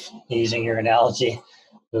chief, using your analogy,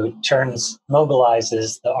 who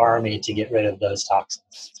mobilizes the army to get rid of those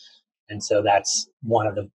toxins. And so that's one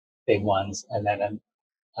of the big ones. And then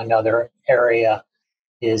another area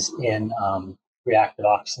is in reactive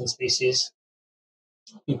oxygen species.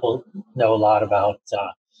 People know a lot about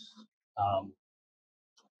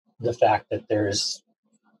the fact that there's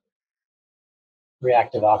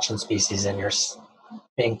reactive oxygen species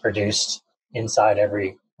being produced inside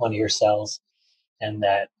every one of your cells, and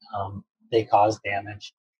that they cause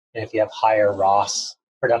damage. And if you have higher ROS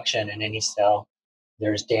production in any cell,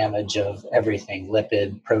 there's damage of everything: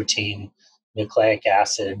 lipid, protein, nucleic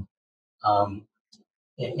acid,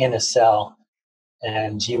 in a cell.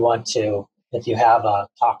 And you want to, if you have a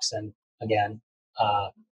toxin, again,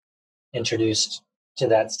 introduced to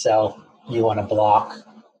that cell, you want to block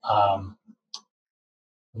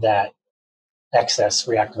that excess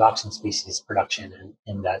reactive oxygen species production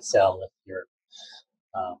in that cell if you're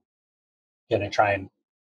going to try and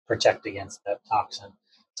protect against that toxin.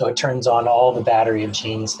 So it turns on all the battery of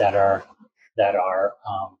genes that are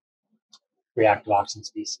reactive oxygen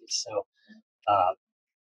species. So a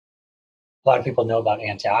lot of people know about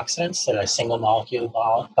antioxidants, that a single molecule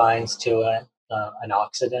binds to an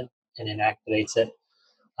oxidant and inactivates it.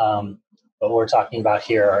 But what we're talking about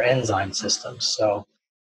here are enzyme systems. So,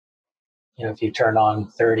 if you turn on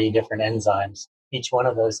 30 different enzymes, each one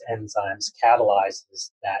of those enzymes catalyzes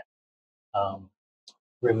that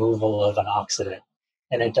removal of an oxidant,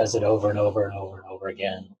 and it does it over and over and over and over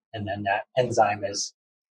again. And then that enzyme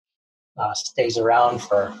stays around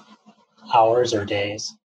for hours or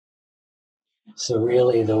days. So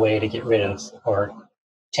really the way to get rid of or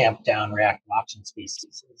tamp down reactive oxygen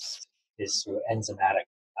species is through enzymatic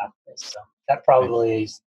pathways. So that probably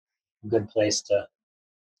is a good place to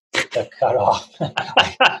cut off.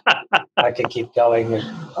 I could keep going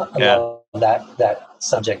about that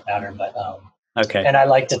subject matter, but okay. And I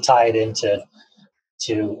like to tie it into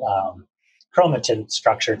chromatin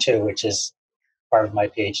structure too, which is part of my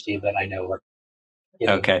PhD. But I know we're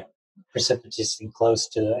getting precipitously close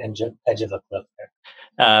to the edge of the cliff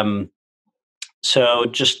there. So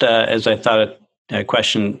just as I thought a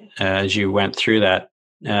question as you went through that,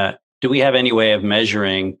 do we have any way of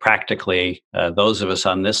measuring practically, those of us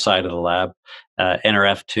on this side of the lab,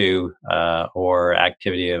 NRF2 or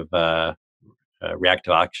activity of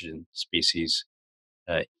reactive oxygen species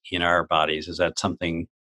in our bodies? Is that something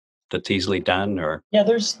that's easily done? Or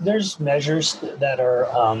there's measures that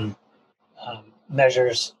are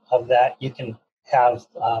measures of that. You can have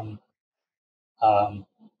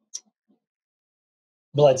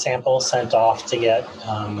blood samples sent off to get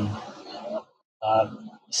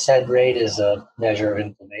SED rate is a measure of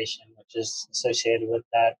inflammation, which is associated with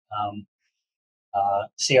that.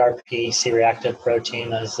 CRP, C-reactive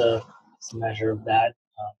protein, is a measure of that.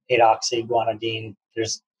 8-oxyguanidine.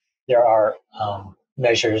 There are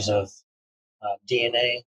measures of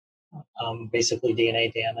DNA, basically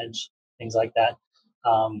DNA damage, things like that.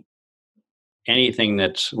 Anything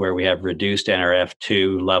that's where we have reduced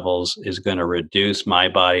NRF2 levels is going to reduce my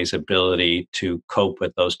body's ability to cope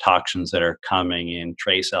with those toxins that are coming in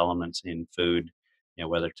trace elements in food,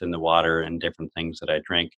 whether it's in the water and different things that I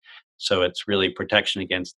drink. So it's really protection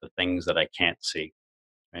against the things that I can't see,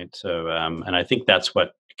 right? So, and I think that's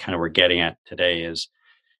what kind of we're getting at today is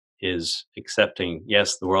accepting,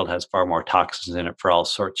 yes, the world has far more toxins in it for all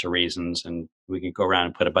sorts of reasons, and we can go around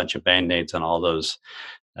and put a bunch of Band-Aids on all those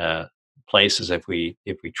places if we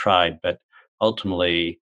tried, but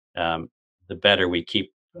ultimately the better we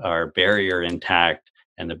keep our barrier intact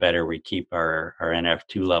and the better we keep our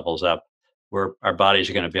NF2 levels up, our bodies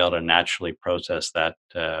are going to be able to naturally process that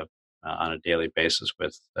on a daily basis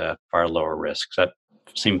with far lower risks. Does that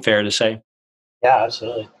seem fair to say? Yeah,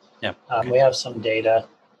 absolutely. Yeah. We have some data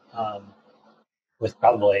with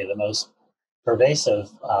probably the most pervasive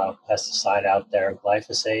pesticide out there,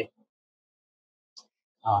 glyphosate,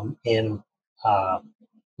 in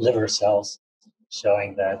liver cells,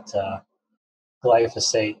 showing that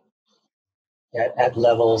glyphosate at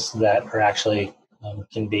levels that are actually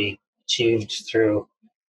can be achieved through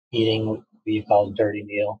eating what you call dirty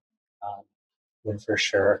meal would for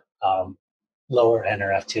sure lower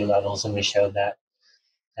NRF2 levels, and we showed that.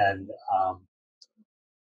 And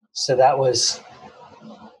so that was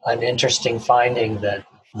an interesting finding that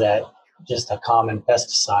just a common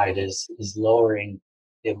pesticide is lowering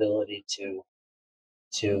the ability to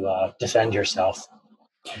defend yourself.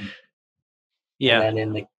 Yeah.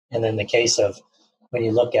 And then the case of when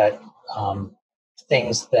you look at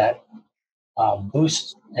things that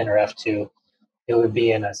boost NRF2, it would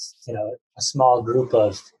be in a small group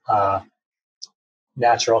of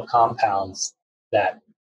natural compounds that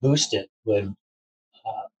boost it would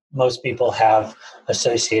most people have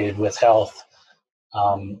associated with health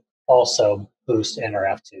also boost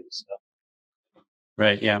NRF2. So.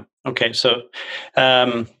 Right. Yeah. Okay. So,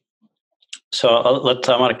 I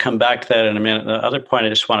want to come back to that in a minute. The other point I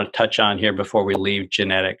just want to touch on here before we leave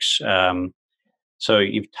genetics. So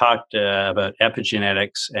you've talked about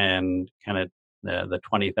epigenetics and kind of the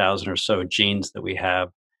 20,000 or so genes that we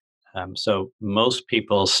have. So most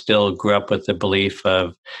people still grew up with the belief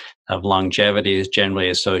of longevity is generally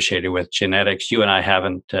associated with genetics. You and I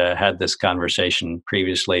haven't had this conversation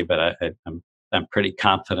previously, but I'm pretty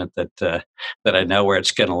confident that I know where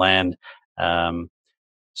it's going to land.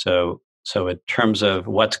 So in terms of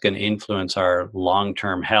what's going to influence our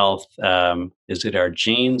long-term health, is it our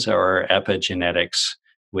genes or our epigenetics?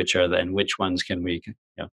 Which ones can we?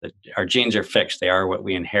 Our genes are fixed; they are what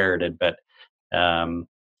we inherited. But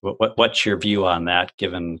what's your view on that,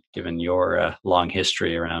 given your long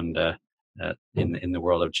history around in the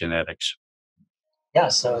world of genetics? Yeah,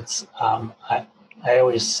 so it's I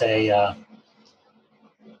always say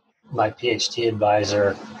my PhD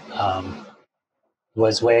advisor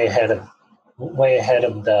was way ahead of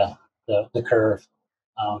the curve,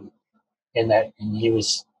 in that he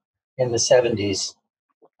was in the 70s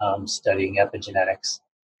studying epigenetics.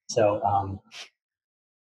 So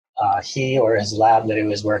he or his lab that he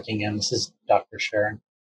was working in, this is Dr. Shern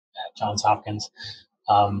at Johns Hopkins,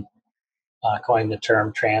 coined the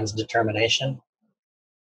term transdetermination.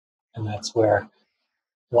 And that's where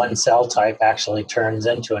one cell type actually turns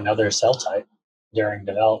into another cell type during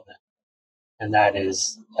development. And that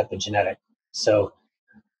is epigenetic. So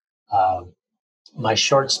my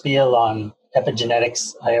short spiel on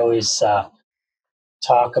epigenetics, I always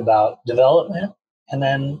talk about development and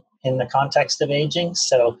then in the context of aging.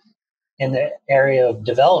 So in the area of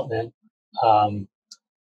development,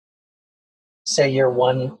 say you're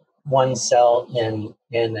one cell in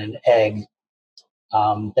an egg.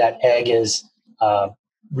 That egg is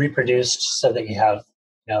reproduced so that you have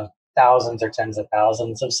thousands or tens of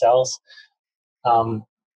thousands of cells, and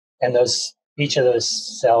each of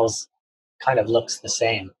those cells kind of looks the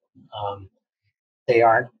same. They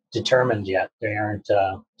aren't determined yet. They aren't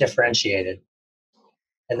differentiated.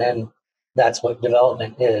 And then that's what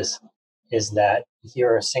development is that if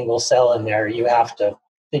you're a single cell in there, you have to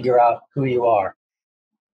figure out who you are.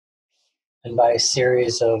 And by a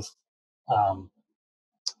series of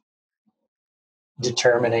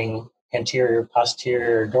determining anterior,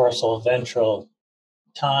 posterior, dorsal, ventral,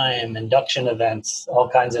 time, induction events, all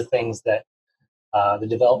kinds of things that the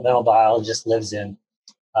developmental biologist lives in.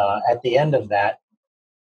 At the end of that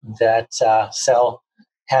cell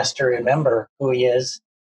has to remember who he is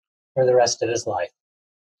for the rest of his life.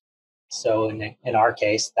 So in our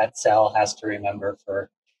case, that cell has to remember for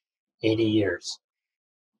 80 years.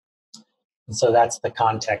 And so that's the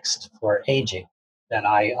context for aging that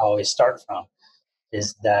I always start from,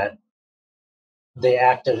 is that the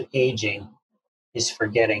act of aging is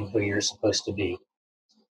forgetting who you're supposed to be.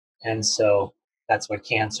 And so that's what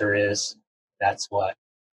cancer is. That's what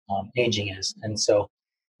aging is. And so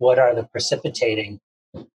what are the precipitating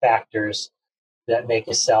factors that make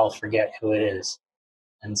a cell forget who it is?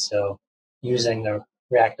 And so using the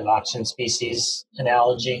reactive oxygen species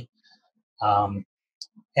analogy,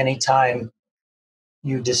 anytime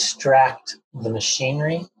you distract the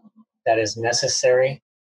machinery that is necessary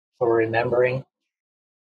for remembering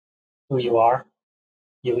who you are,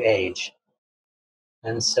 you age.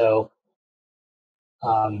 And so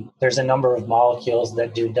there's a number of molecules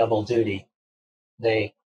that do double duty.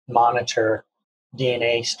 They monitor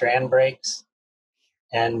DNA strand breaks,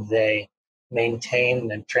 and they maintain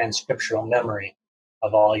the transcriptional memory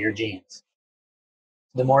of all your genes.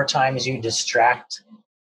 The more times you distract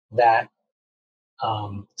that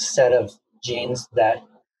set of genes that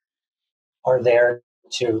are there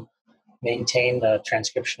to maintain the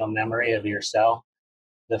transcriptional memory of your cell,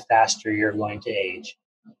 the faster you're going to age.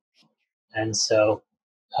 And so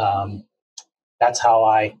that's how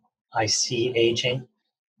I see aging.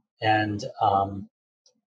 And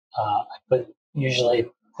I usually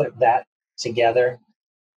put that together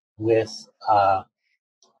with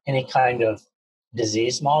any kind of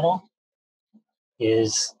disease model.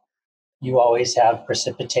 Is you always have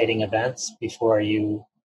precipitating events before you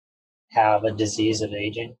have a disease of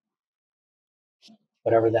aging.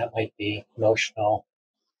 whatever that might be, emotional,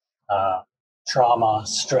 trauma,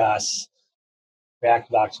 stress,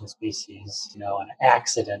 reactive oxygen species, an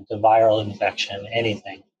accident, a viral infection,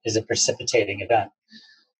 anything is a precipitating event.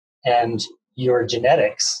 And your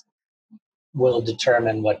genetics will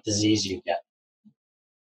determine what disease you get.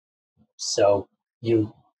 So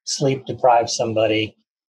you sleep deprive somebody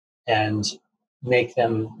and make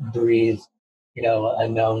them breathe, a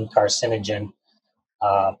known carcinogen,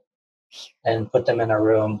 and put them in a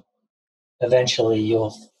room. Eventually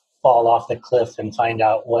you'll fall off the cliff and find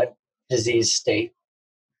out what disease state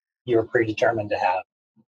you're predetermined to have.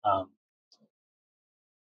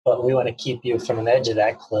 But we want to keep you from the edge of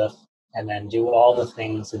that cliff and then do all the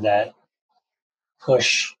things that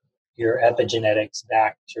push your epigenetics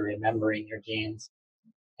back to remembering your genes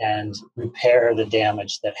and repair the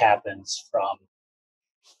damage that happens from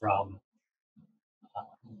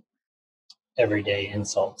everyday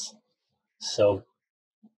insults. So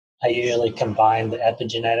I usually combine the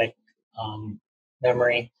epigenetic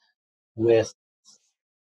memory with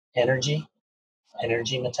energy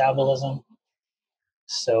metabolism.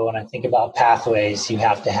 So when I think about pathways, you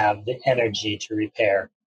have to have the energy to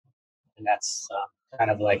repair. And that's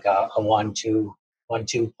kind of like a 1-2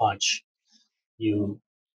 punch. You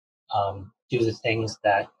do the things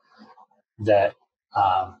that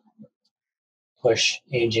push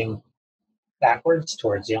aging backwards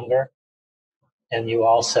towards younger, and you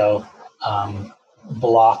also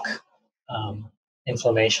block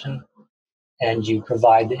inflammation, and you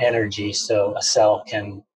provide the energy so a cell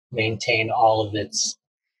can maintain all of its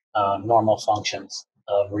normal functions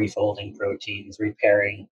of refolding proteins,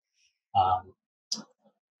 repairing,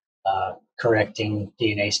 correcting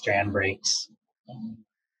DNA strand breaks,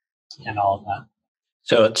 and all of that.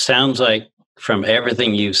 So it sounds like from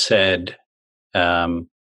everything you said,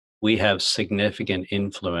 we have significant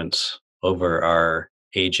influence over our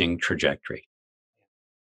aging trajectory.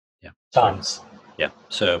 Yeah. Tons. Yeah.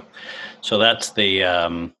 So that's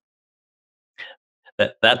the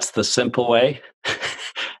that's the simple way.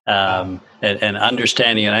 And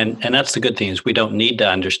understanding, and that's the good thing, is we don't need to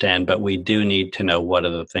understand, but we do need to know what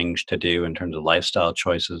are the things to do in terms of lifestyle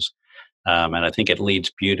choices. And I think it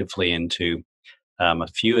leads beautifully into a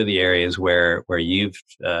few of the areas where you've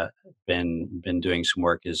been doing some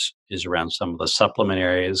work is around some of the supplement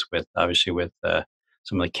areas, with obviously with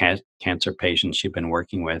some of the cancer patients you've been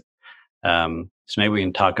working with. So maybe we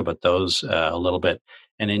can talk about those a little bit.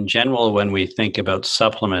 And in general, when we think about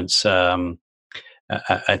supplements,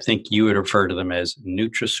 I think you would refer to them as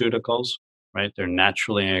nutraceuticals, right? They're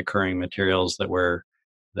naturally occurring materials that we're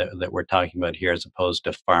talking about here, as opposed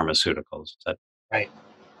to pharmaceuticals. Is that right?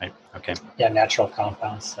 Right. Okay. Yeah, natural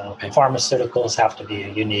compounds. So okay. Pharmaceuticals have to be a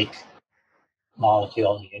unique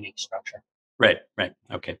molecule, a unique structure. Right.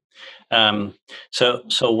 Okay.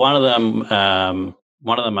 So one of them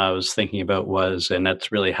I was thinking about was, and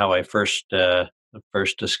that's really how I first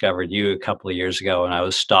discovered you a couple of years ago, and I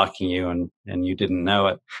was stalking you, and you didn't know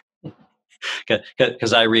it,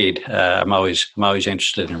 because I read. I'm always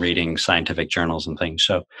interested in reading scientific journals and things.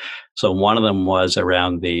 So one of them was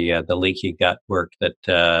around the leaky gut work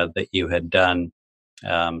that you had done.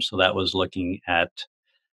 So that was looking at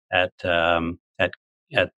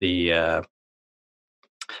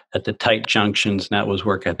the tight junctions, and that was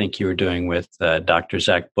work I think you were doing with Dr.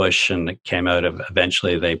 Zach Bush, and it came out of,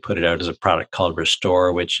 eventually they put it out as a product called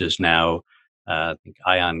Restore, which is now I think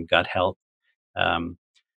Ion Gut Health.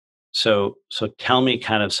 So tell me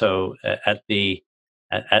kind of, so at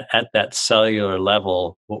that cellular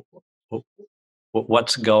level,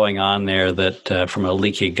 what's going on there that from a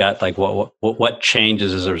leaky gut, like what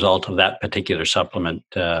changes as a result of that particular supplement,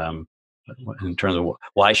 in terms of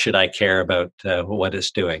why should I care about what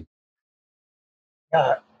it's doing?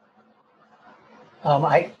 Yeah,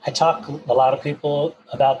 I talk a lot of people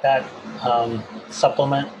about that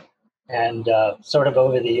supplement, and sort of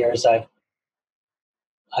over the years, I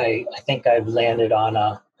think I've landed on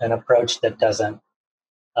an approach that doesn't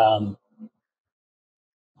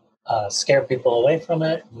scare people away from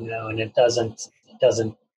it, and it doesn't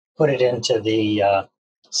put it into the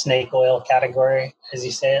snake oil category, as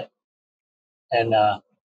you say it, and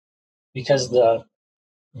because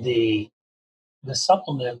the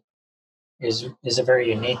supplement is a very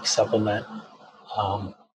unique supplement,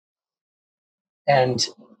 and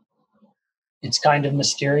it's kind of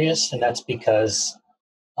mysterious, and that's because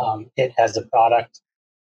it, as a product,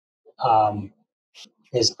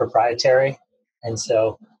 is proprietary, and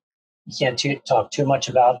so you can't talk too much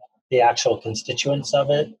about the actual constituents of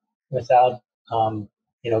it without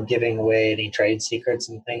giving away any trade secrets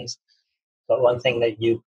and things. But one thing that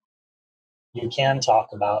you can talk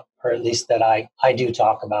about or at least that I do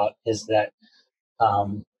talk about, is that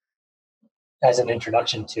as an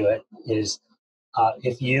introduction to it, is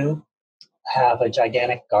if you have a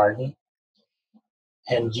gigantic garden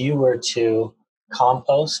and you were to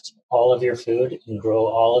compost all of your food and grow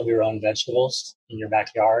all of your own vegetables in your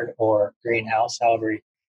backyard or greenhouse, however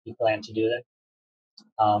you plan to do that,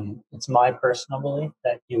 it's my personal belief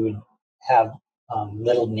that you would have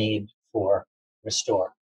little need for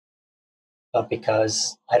Restore. But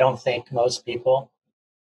because I don't think most people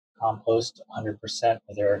compost 100%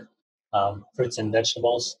 of their fruits and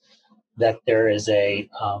vegetables, that there is in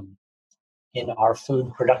our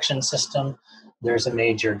food production system, there's a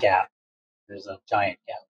major gap. There's a giant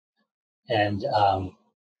gap. And I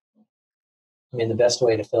mean, the best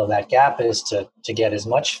way to fill that gap is to get as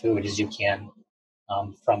much food as you can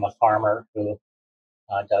from a farmer who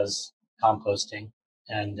does composting.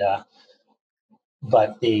 And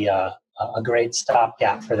but a great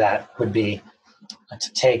stopgap for that would be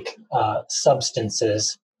to take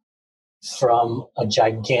substances from a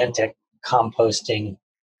gigantic composting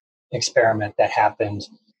experiment that happened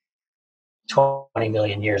 20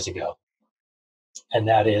 million years ago. And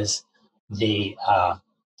that is the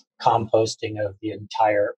composting of the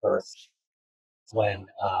entire Earth when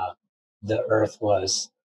the Earth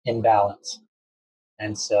was in balance.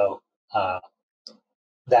 And so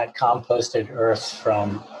that composted Earth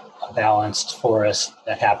from a balanced forest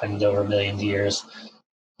that happened over millions of years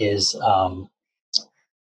is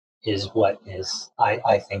what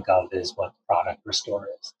I think of as what the product Restore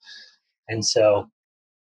is. And so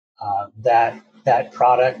that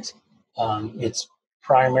product, its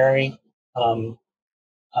primary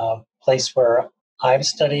place where I've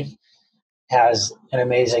studied, has an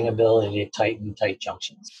amazing ability to tighten tight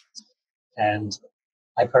junctions. And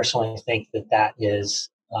I personally think that is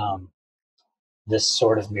this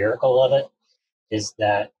sort of miracle of it, is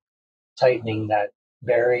that tightening that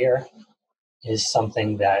barrier is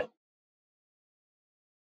something that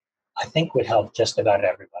I think would help just about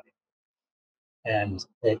everybody. And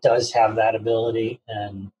it does have that ability,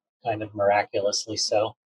 and kind of miraculously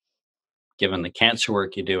so. Given the cancer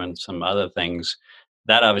work you do and some other things,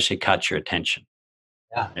 that obviously caught your attention.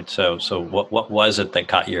 Yeah. And so what was it that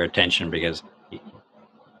caught your attention? Because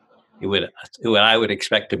what I would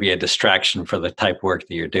expect to be a distraction for the type of work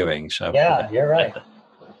that you're doing. So yeah, you're right.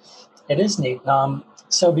 It is neat.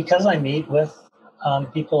 So because I meet with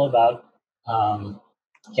people about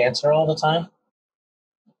cancer all the time,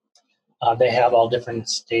 they have all different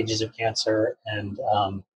stages of cancer, and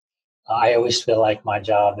I always feel like my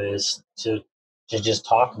job is to just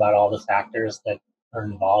talk about all the factors that are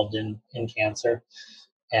involved in cancer.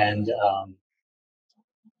 And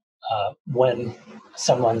when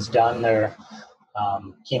someone's done their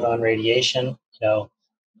chemo and radiation,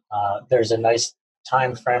 there's a nice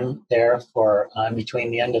time frame there for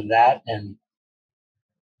between the end of that and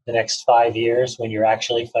the next 5 years when you're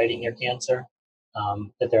actually fighting your cancer,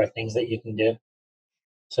 that there are things that you can do.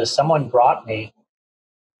 So someone brought me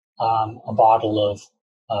a bottle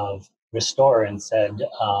of Restore and said,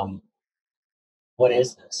 what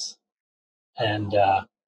is this? And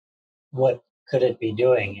what could it be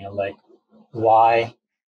doing? Like, why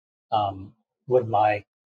would my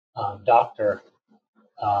doctor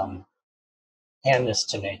hand this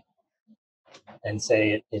to me and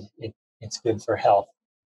say it's good for health?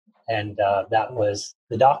 And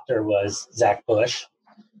the doctor was Zach Bush.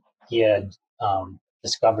 He had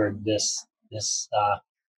discovered this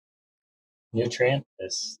nutrient,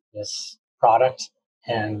 this product,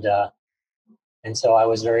 and so I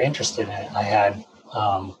was very interested in it. I had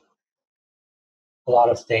a lot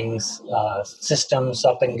of things, systems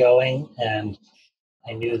up and going, and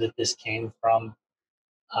I knew that this came from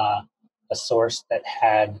a source that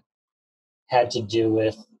had to do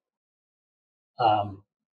with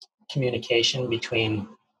communication between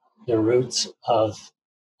the roots of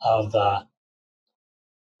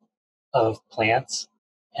plants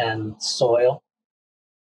and soil,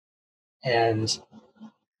 and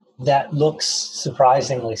that looks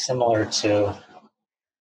surprisingly similar to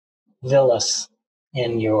villus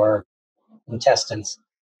in your intestines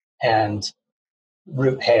and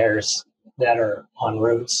root hairs that are on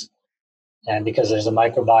roots. And because there's a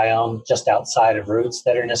microbiome just outside of roots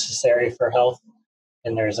that are necessary for health,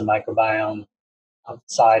 and there's a microbiome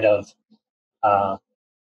outside of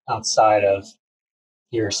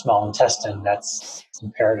your small intestine that's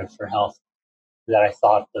imperative for health, that I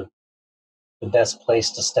thought the best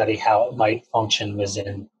place to study how it might function was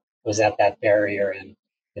at that barrier, and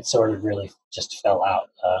it sort of really just fell out.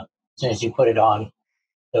 As soon as you put it on,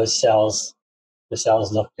 the cells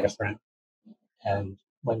look different, and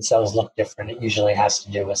when cells look different, it usually has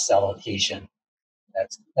to do with cell adhesion.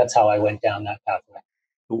 That's how I went down that pathway.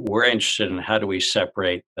 We're interested in how do we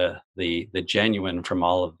separate the genuine from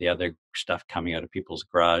all of the other stuff coming out of people's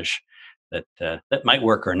garage that that might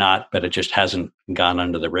work or not, but it just hasn't gone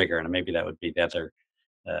under the rigor. And maybe that would be the other.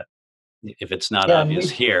 If it's not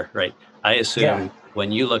obvious here, right? I assume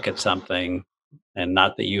when you look at something, and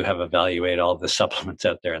not that you have evaluated all the supplements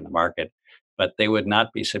out there in the market, but they would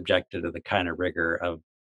not be subjected to the kind of rigor of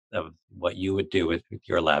what you would do with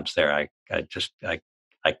your labs there.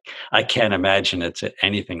 I can't imagine it's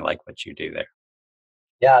anything like what you do there.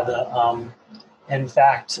 Yeah, in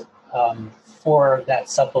fact, for that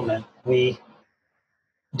supplement, we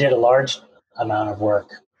did a large amount of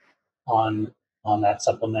work on that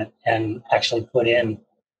supplement and actually put in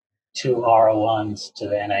 2 R01s to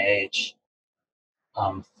the NIH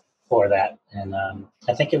for that. And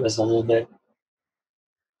I think it was a little bit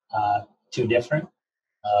too different.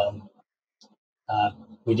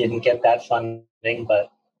 We didn't get that funding,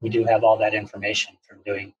 but we do have all that information from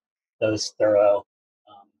doing those thorough,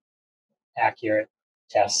 accurate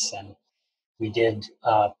tests. And we did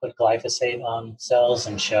put glyphosate on cells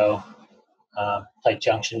and show tight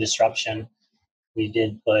junction disruption. We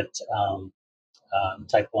did put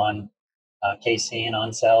type 1 casein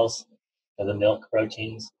on cells for the milk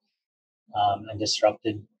proteins and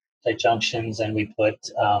disrupted tight junctions. And we put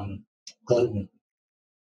gluten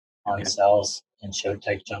on cells and showed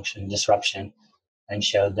tight junction disruption and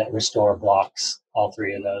showed that Restore blocks all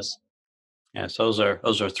 3 of those. Yes, those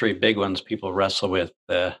are 3 big ones people wrestle with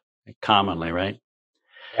commonly, right?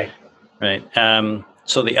 Right.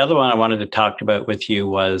 So the other one I wanted to talk about with you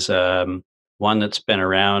was one that's been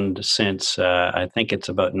around since I think it's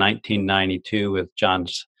about 1992 with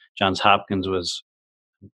Johns Hopkins was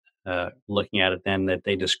looking at it then, that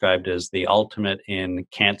they described as the ultimate in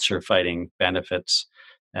cancer fighting benefits,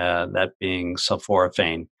 that being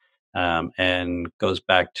sulforaphane, and goes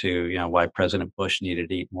back to why President Bush needed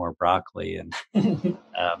to eat more broccoli, and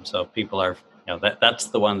so people are that's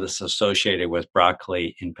the one that's associated with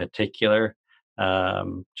broccoli in particular.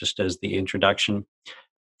 Just as the introduction,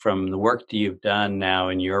 from the work that you've done now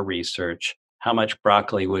in your research, how much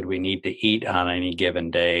broccoli would we need to eat on any given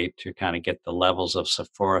day to kind of get the levels of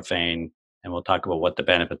sulforaphane? And we'll talk about what the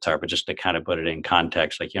benefits are, but just to kind of put it in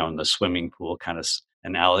context, like, in the swimming pool kind of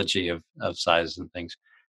analogy of size and things.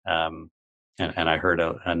 And I heard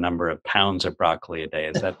a number of pounds of broccoli a day.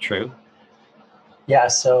 Is that true? Yeah,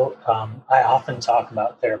 so I often talk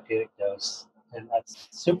about therapeutic dose, and that's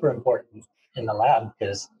super important in the lab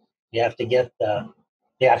because you have to get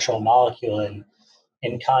the actual molecule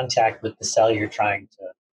in contact with the cell you're trying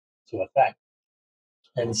to affect.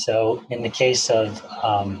 And so in the case of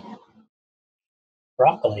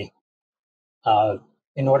broccoli,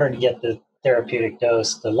 in order to get the therapeutic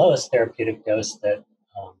dose, the lowest therapeutic dose that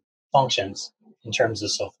functions in terms of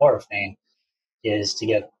sulforaphane is to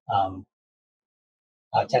get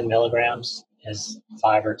 10 milligrams, is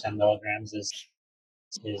 5 or 10 milligrams is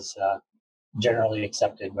generally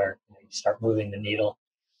accepted, where you start moving the needle,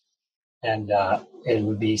 and it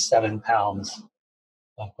would be 7 pounds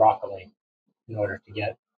of broccoli in order to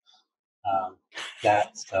get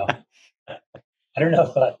that. So I don't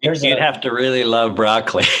know if you'd have to really love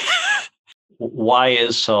broccoli. Why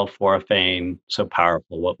is sulforaphane so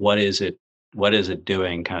powerful? What is it? What is it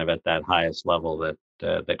doing, kind of at that highest level that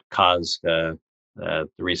caused the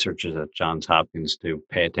researchers at Johns Hopkins to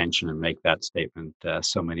pay attention and make that statement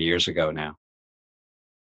so many years ago now?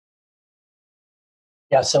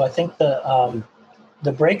 Yeah, so I think the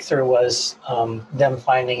breakthrough was them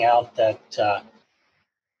finding out that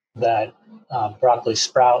broccoli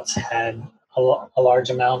sprouts had a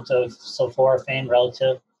large amount of sulforaphane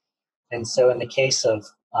relative. And so in the case of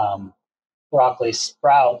broccoli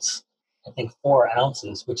sprouts, I think 4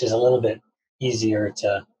 ounces, which is a little bit easier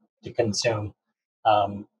to consume,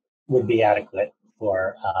 would be adequate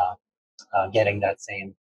for getting that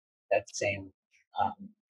same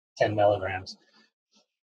 10 milligrams.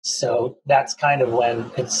 So that's kind of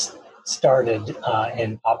when it's started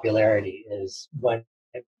in popularity, is when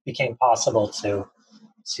it became possible to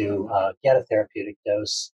get a therapeutic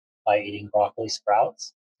dose by eating broccoli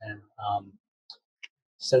sprouts. And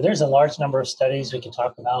so there's a large number of studies we can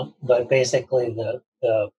talk about, but basically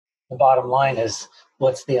the bottom line is,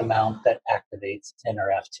 what's the amount that activates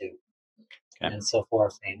NRF2? Okay. And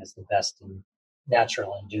sulforaphane is the best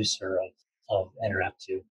natural inducer of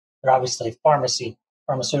NRF2. But obviously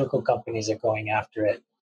pharmaceutical companies are going after it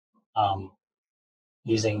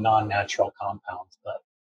using non-natural compounds, but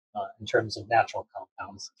in terms of natural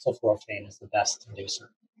compounds, sulforaphane is the best inducer.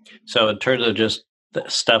 So in terms of just the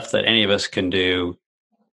stuff that any of us can do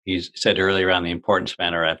you said earlier on the importance of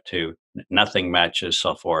NRF2. Nothing matches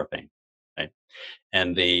sulforaphane, right?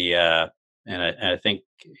 And I think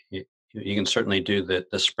you can certainly do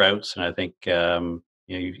the sprouts, and I think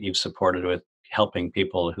you've supported with helping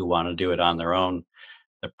people who want to do it on their own.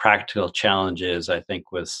 The practical challenge is, I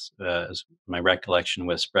think, with my recollection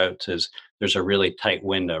with sprouts is there's a really tight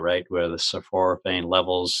window, right, where the sulforaphane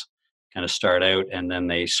levels kind of start out and then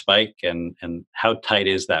they spike, and how tight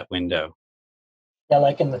is that window? Yeah,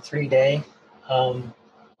 like in the 3 day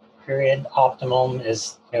period, optimum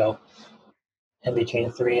is in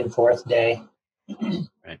between 3 and 4th day.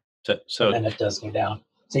 Right. And then it does go down.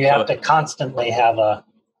 So you have to constantly have a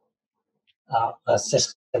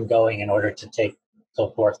system going in order to take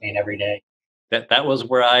sulforaphane every day. That was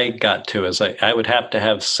where I got to, is I would have to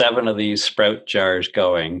have 7 of these sprout jars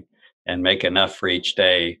going and make enough for each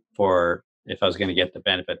day for if I was going to get the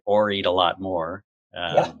benefit, or eat a lot more.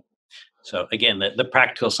 Yeah. So again, the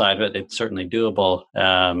practical side of it, it's certainly doable.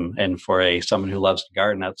 And for someone who loves to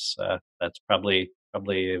garden, that's probably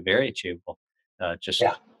very achievable.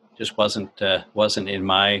 Just wasn't in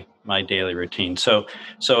my daily routine. So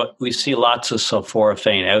we see lots of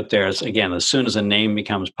sulforaphane out there. Again, as soon as a name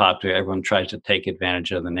becomes popular, everyone tries to take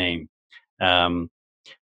advantage of the name. The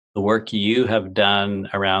work you have done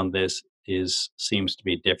around this seems to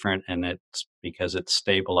be different, and it's because it's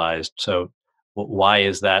stabilized. So why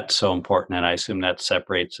is that so important? And I assume that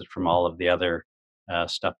separates it from all of the other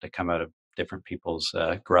stuff that come out of different people's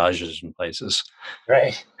garages and places.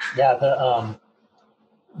 Right. Yeah.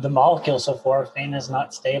 The molecule sulforaphane is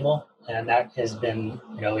not stable, and that has been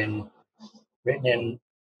written in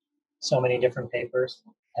so many different papers.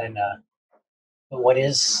 And what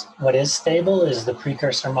is stable is the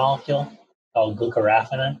precursor molecule called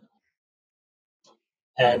glucoraphanin,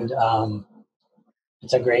 and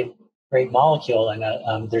it's a great molecule.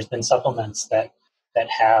 And there's been supplements that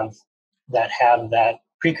have that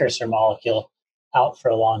precursor molecule out for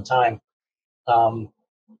a long time.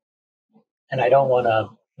 And I don't want to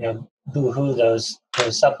boo-hoo those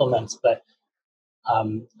supplements, but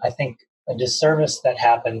I think a disservice that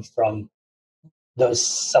happened from those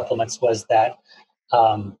supplements was that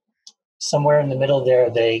somewhere in the middle there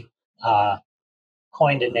they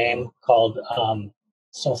coined a name called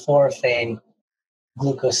sulforaphane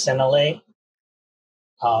glucosinolate,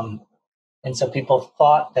 and so people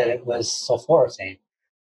thought that it was sulforaphane,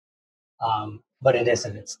 but it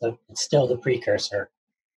isn't. It's still the precursor.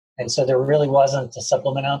 And so there really wasn't a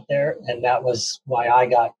supplement out there, and that was why I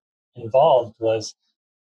got involved. Was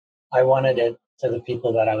I wanted it for the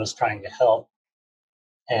people that I was trying to help.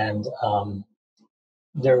 And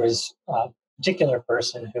there was a particular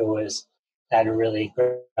person who had a really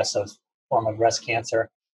aggressive form of breast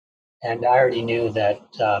cancer, and I already knew that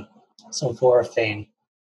sulforaphane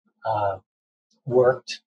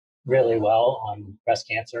worked really well on breast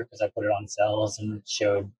cancer because I put it on cells and it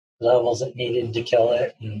showed levels it needed to kill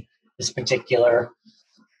it. And this particular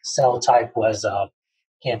cell type was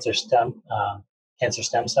cancer stem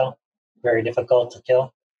cell, very difficult to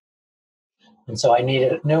kill. And so I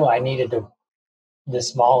needed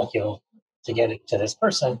this molecule to get it to this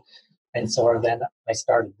person. And so then I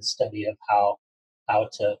started the study of how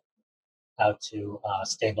to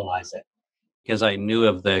stabilize it. Because I knew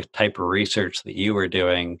of the type of research that you were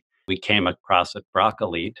doing, we came across it,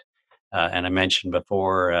 BrocElite. And I mentioned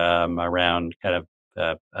before around kind of,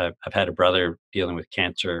 I've had a brother dealing with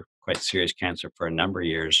cancer, quite serious cancer, for a number of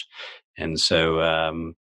years. And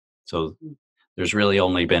so there's really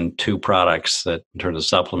only been 2 products that, in terms of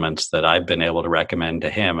supplements, that I've been able to recommend to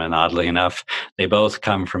him. And oddly enough, they both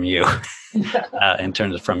come from you in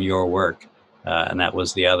terms of from your work. And that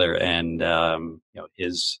was the other. And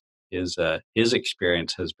his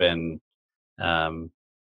experience has been,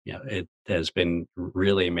 it has been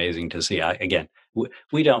really amazing to see. Again,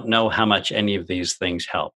 we don't know how much any of these things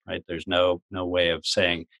help, right? There's no way of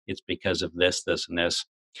saying it's because of this, and this.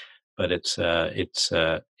 But it's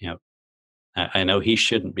I know he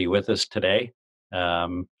shouldn't be with us today,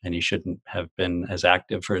 and he shouldn't have been as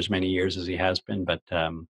active for as many years as he has been. But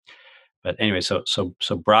anyway, so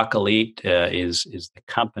BrocElite is the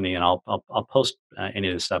company, and I'll post any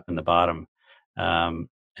of this stuff in the bottom.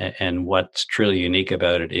 And what's truly unique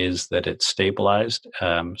about it is that it's stabilized.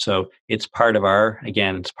 So it's part of our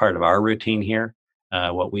routine here.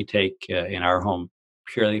 What we take in our home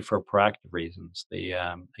purely for proactive reasons.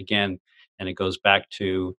 Again, and it goes back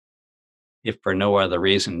to, if for no other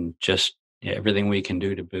reason, just everything we can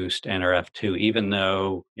do to boost NRF2, even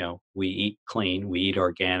though, we eat clean, we eat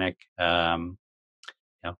organic, that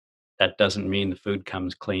doesn't mean the food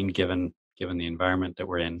comes clean given the environment that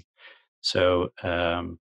we're in. So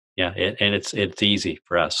Yeah, and it's easy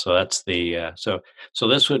for us. So that's the so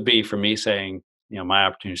this would be for me saying, my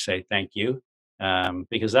opportunity to say thank you,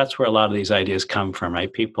 because that's where a lot of these ideas come from,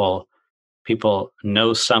 right? People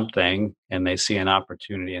know something and they see an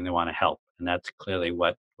opportunity and they want to help, and that's clearly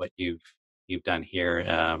what you've done here,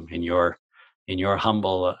 in your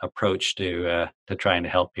humble approach to trying to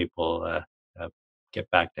help people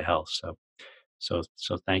get back to health. So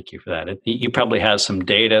thank you for that. You probably have some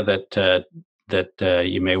data that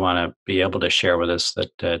you may want to be able to share with us,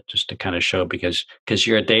 that just to kind of show, because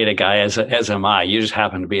you're a data guy, as am I. You just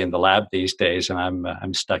happen to be in the lab these days, and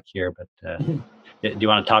I'm stuck here. But do you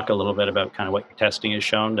want to talk a little bit about kind of what your testing has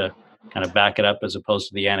shown to kind of back it up, as opposed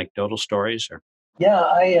to the anecdotal stories? Or Yeah,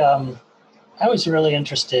 I was really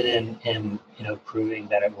interested in proving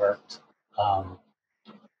that it worked, um,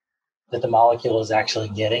 that the molecule is actually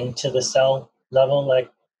getting to the cell level,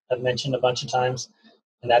 like I've mentioned a bunch of times,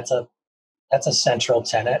 and that's a central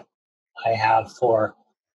tenet I have for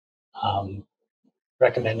um,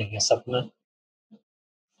 recommending a supplement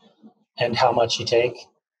and how much you take.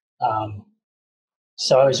 Um,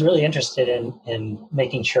 so I was really interested in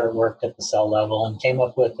making sure it worked at the cell level, and came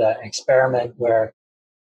up with an experiment where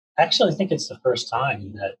I actually think it's the first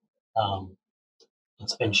time that um,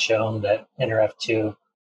 it's been shown that NRF2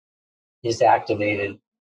 is activated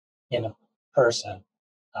in a person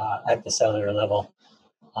at the cellular level.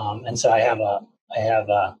 And so I have a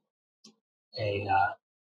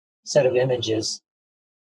set of images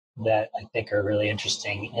that I think are really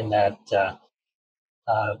interesting, in that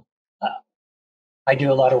uh, I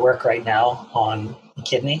do a lot of work right now on the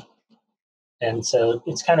kidney. And so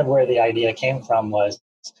it's kind of where the idea came from. Was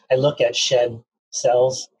I look at shed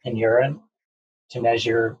cells in urine to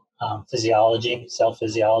measure cell physiology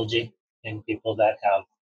in people that have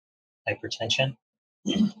hypertension.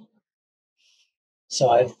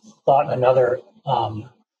 So I thought another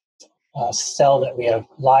live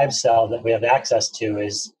cell that we have access to,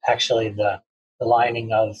 is actually the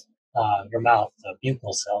lining of your mouth, the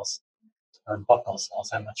buccal cells or buccal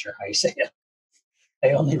cells. I'm not sure how you say it.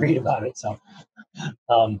 I only read about it. So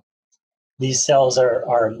um, these cells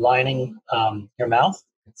are lining your mouth.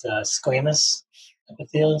 It's squamous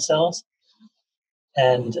epithelial cells,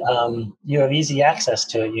 and you have easy access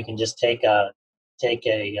to it. You can just take a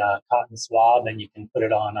cotton swab, and you can put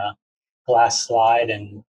it on a glass slide,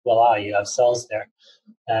 and voila, you have cells there.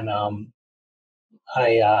 And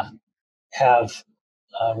I have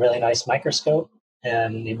a really nice microscope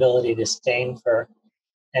and the ability to stain for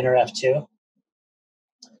NRF2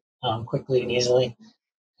 quickly and easily.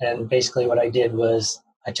 And basically, what I did was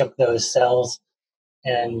I took those cells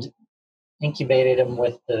and incubated them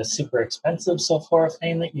with the super expensive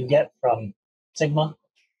sulforaphane that you get from Sigma.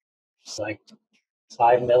 It's like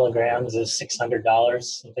 5 milligrams is $600,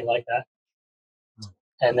 something like that.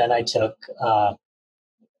 And then I took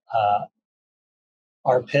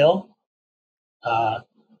our pill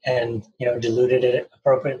and diluted it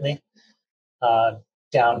appropriately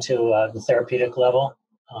down to the therapeutic level,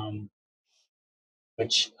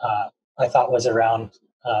 which I thought was around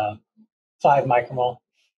 5 micromole.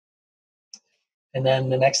 And then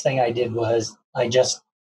the next thing I did was I just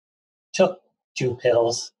took 2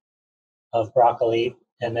 pills of BrocElite,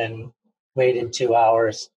 and then waited 2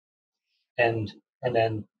 hours, and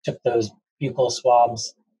then took those buccal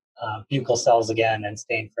swabs, buccal cells again, and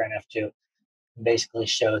stained for NF2. And basically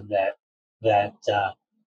showed that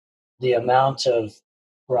the amount of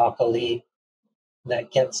BrocElite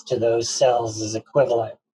that gets to those cells is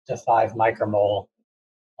equivalent to 5 micromole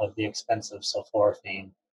of the expensive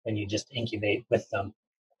sulforaphane when you just incubate with them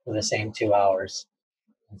for the same 2 hours.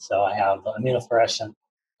 And so I have immunofluorescent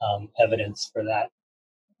evidence for that.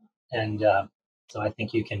 And so I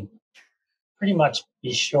think you can pretty much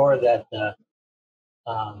be sure that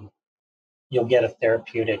you'll get a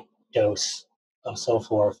therapeutic dose of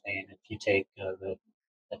sulforaphane if you take the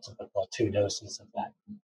typical 2 doses of that.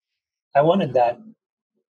 I wanted that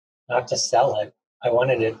not to sell it. I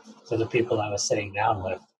wanted it for the people I was sitting down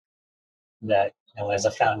with, that as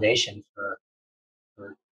a foundation for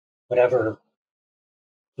whatever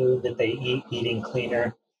food that they eat, eating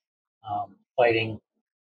cleaner, fighting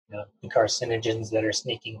the carcinogens that are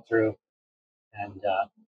sneaking through. And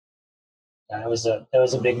that was a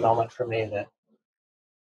big moment for me, that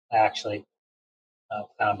I actually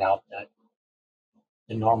found out that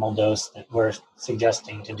the normal dose that we're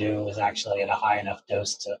suggesting to do was actually at a high enough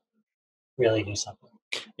dose to really do something.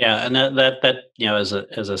 yeah, and that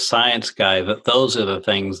as a science guy, that those are the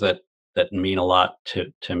things that mean a lot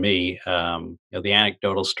to me. The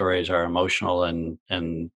anecdotal stories are emotional, and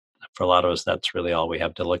for a lot of us, that's really all we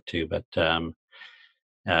have to look to. But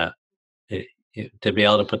uh, to be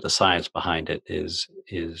able to put the science behind it is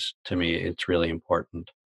to me, it's really important.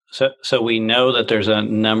 So we know that there's a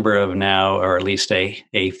number of now, or at least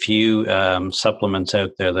a few supplements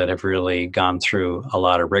out there that have really gone through a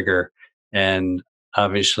lot of rigor, and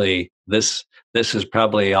obviously this is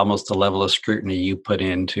probably almost the level of scrutiny you put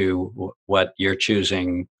into what you're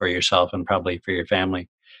choosing for yourself and probably for your family.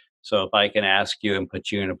 So if I can ask you and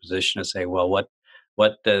put you in a position to say, well, what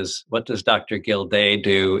does Dr. Gildea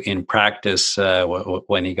do in practice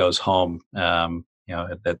when he goes home?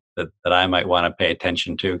 That I might want to pay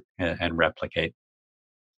attention to and replicate.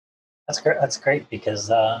 That's great. That's great because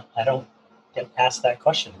I don't get asked that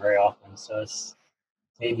question very often. So it's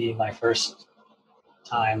maybe my first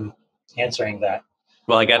time answering that.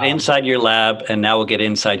 Well, I got inside your lab, and now we'll get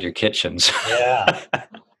inside your kitchens. Yeah,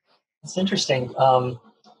 it's interesting.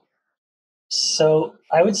 So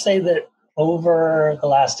I would say that over the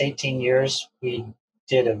last 18 years, we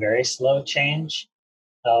did a very slow change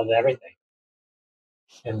of everything.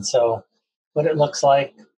 And so what it looks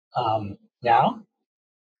like now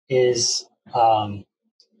is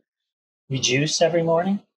we juice every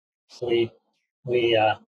morning. So we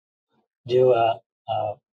do a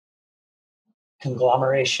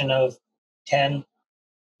conglomeration of 10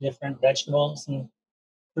 different vegetables and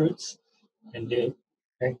fruits and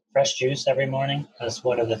drink fresh juice every morning. That's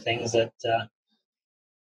one of the things that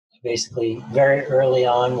basically very early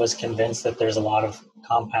on was convinced that there's a lot of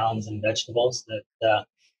compounds in vegetables that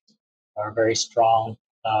are very strong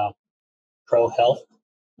pro-health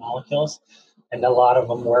molecules, and a lot of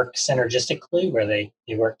them work synergistically where they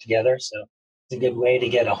work together. So it's a good way to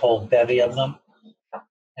get a whole bevy of them.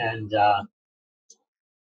 And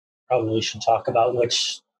probably should talk about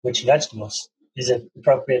which vegetables. Is it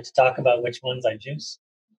appropriate to talk about which ones I juice?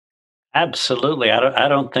 Absolutely. I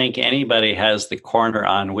don't think anybody has the corner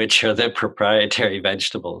on which are the proprietary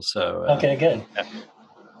vegetables. So okay, good. Yeah.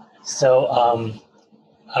 So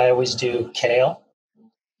I always do kale.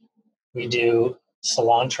 We do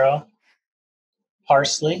cilantro,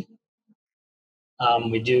 parsley.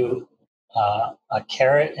 We do a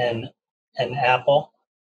carrot and an apple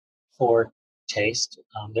for taste.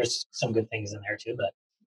 There's some good things in there too, but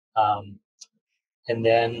and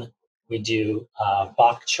then we do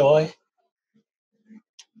bok choy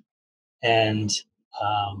and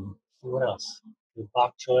what else?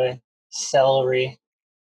 Bok choy, celery,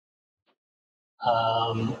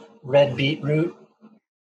 red beetroot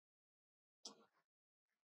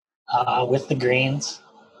with the greens,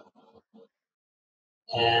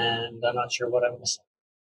 and I'm not sure what I'm missing.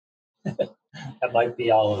 That might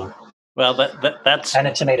be all of them. Well, that's and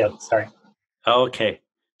a tomato. Sorry. Okay.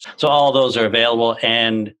 So all those are available,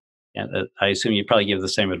 and I assume you probably give the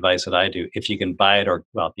same advice that I do. If you can buy it, or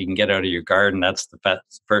if you can get it out of your garden, that's the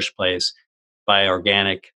first place. Buy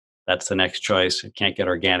organic. That's the next choice. If you can't get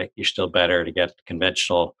organic, you're still better to get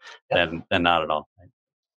conventional than not at all. Right?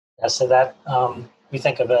 Yeah, so that we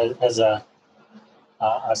think of it as a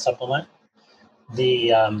supplement.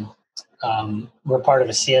 We're part of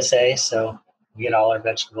a CSA, so we get all our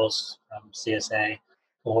vegetables from CSA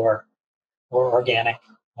or organic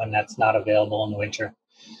when that's not available in the winter.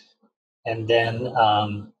 And then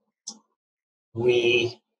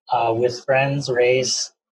we, with friends,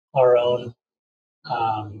 raise our own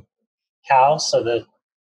cows. So the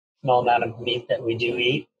small amount of meat that we do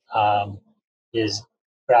eat is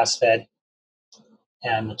grass-fed,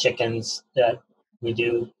 and the chickens that we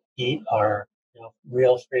do eat are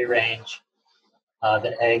real free range.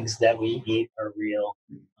 The eggs that we eat are real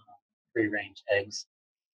free range eggs.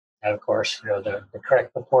 And of course, the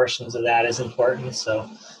correct proportions of that is important. So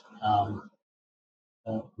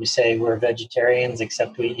we say we're vegetarians,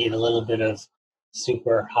 except we eat a little bit of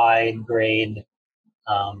super high grade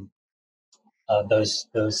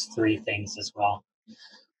those three things as well.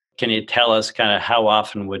 Can you tell us kind of how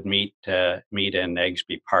often would meat and eggs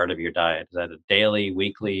be part of your diet? Is that a daily,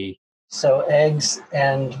 weekly? So eggs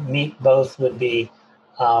and meat both would be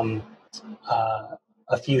a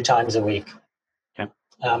few times a week. Okay.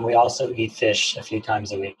 We also eat fish a few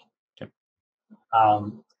times a week. Okay.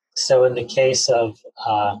 So in the case of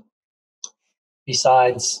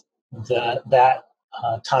besides that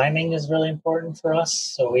timing is really important for us.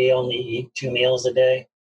 So we only eat 2 meals a day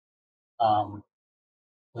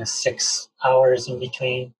with 6 hours in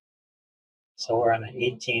between. So we're on an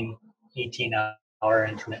 18-hour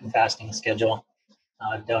intermittent fasting schedule.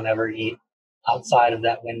 Don't ever eat outside of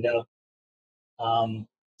that window. The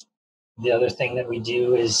other thing that we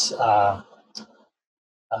do is I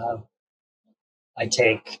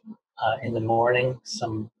take in the morning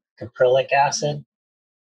some caprylic acid,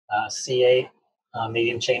 C8,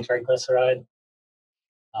 medium chain triglyceride.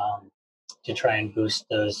 to try and boost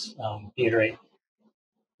those butyrate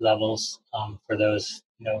levels for those,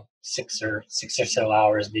 6 or so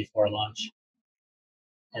hours before launch.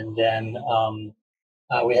 And then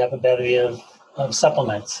we have a bevy of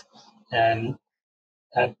supplements. And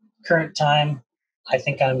at current time, I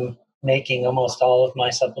think I'm making almost all of my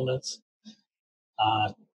supplements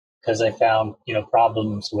because I found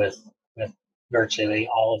problems with virtually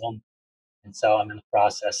all of them, and so I'm in the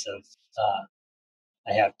process of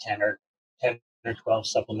I have 10 or 12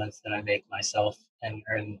 supplements that I make myself, and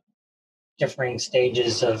are in differing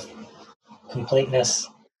stages of completeness.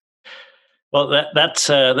 Well, that's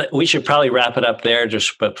we should probably wrap it up there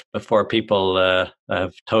just before people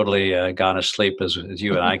have totally gone asleep, as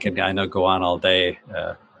you and I can, I know, go on all day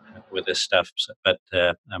with this stuff. But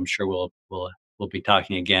I'm sure we'll be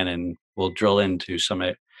talking again, and we'll drill into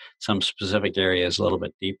some specific areas a little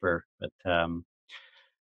bit deeper.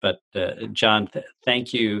 But John,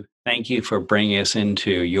 thank you for bringing us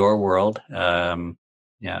into your world. I'm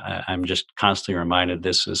just constantly reminded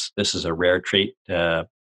this is a rare treat.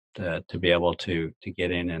 To be able to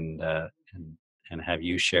get in and have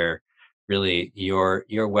you share really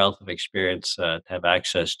your wealth of experience, to have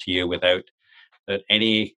access to you without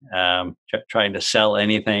any trying to sell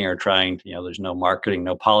anything or trying to, there's no marketing,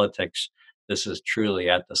 no politics. This is truly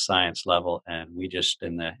at the science level, and we just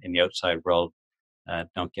in the outside world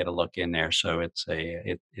don't get a look in there. So it's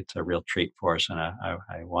a real treat for us, and I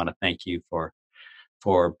want to thank you for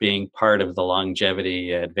being part of the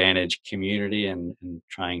Longevity Advantage community and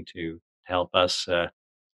trying to help us, to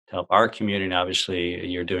help our community. And obviously,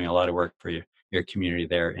 you're doing a lot of work for your community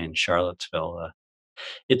there in Charlottesville.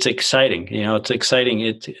 It's exciting. It's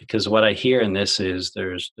exciting. Because what I hear in this is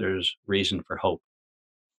there's reason for hope.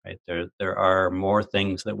 Right there are more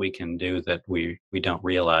things that we can do that we don't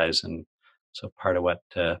realize, and so part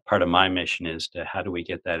of my mission is to how do we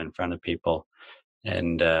get that in front of people.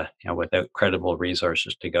 And without credible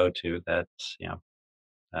resources to go to, that's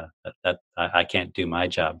that I can't do my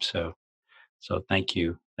job. So thank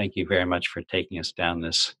you very much for taking us down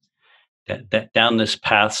this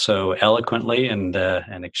path so eloquently and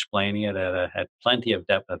explaining it at plenty of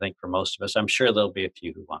depth. I think for most of us, I'm sure there'll be a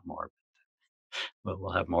few who want more, but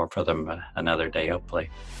we'll have more for them another day,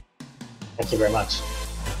 hopefully. Thank you very much.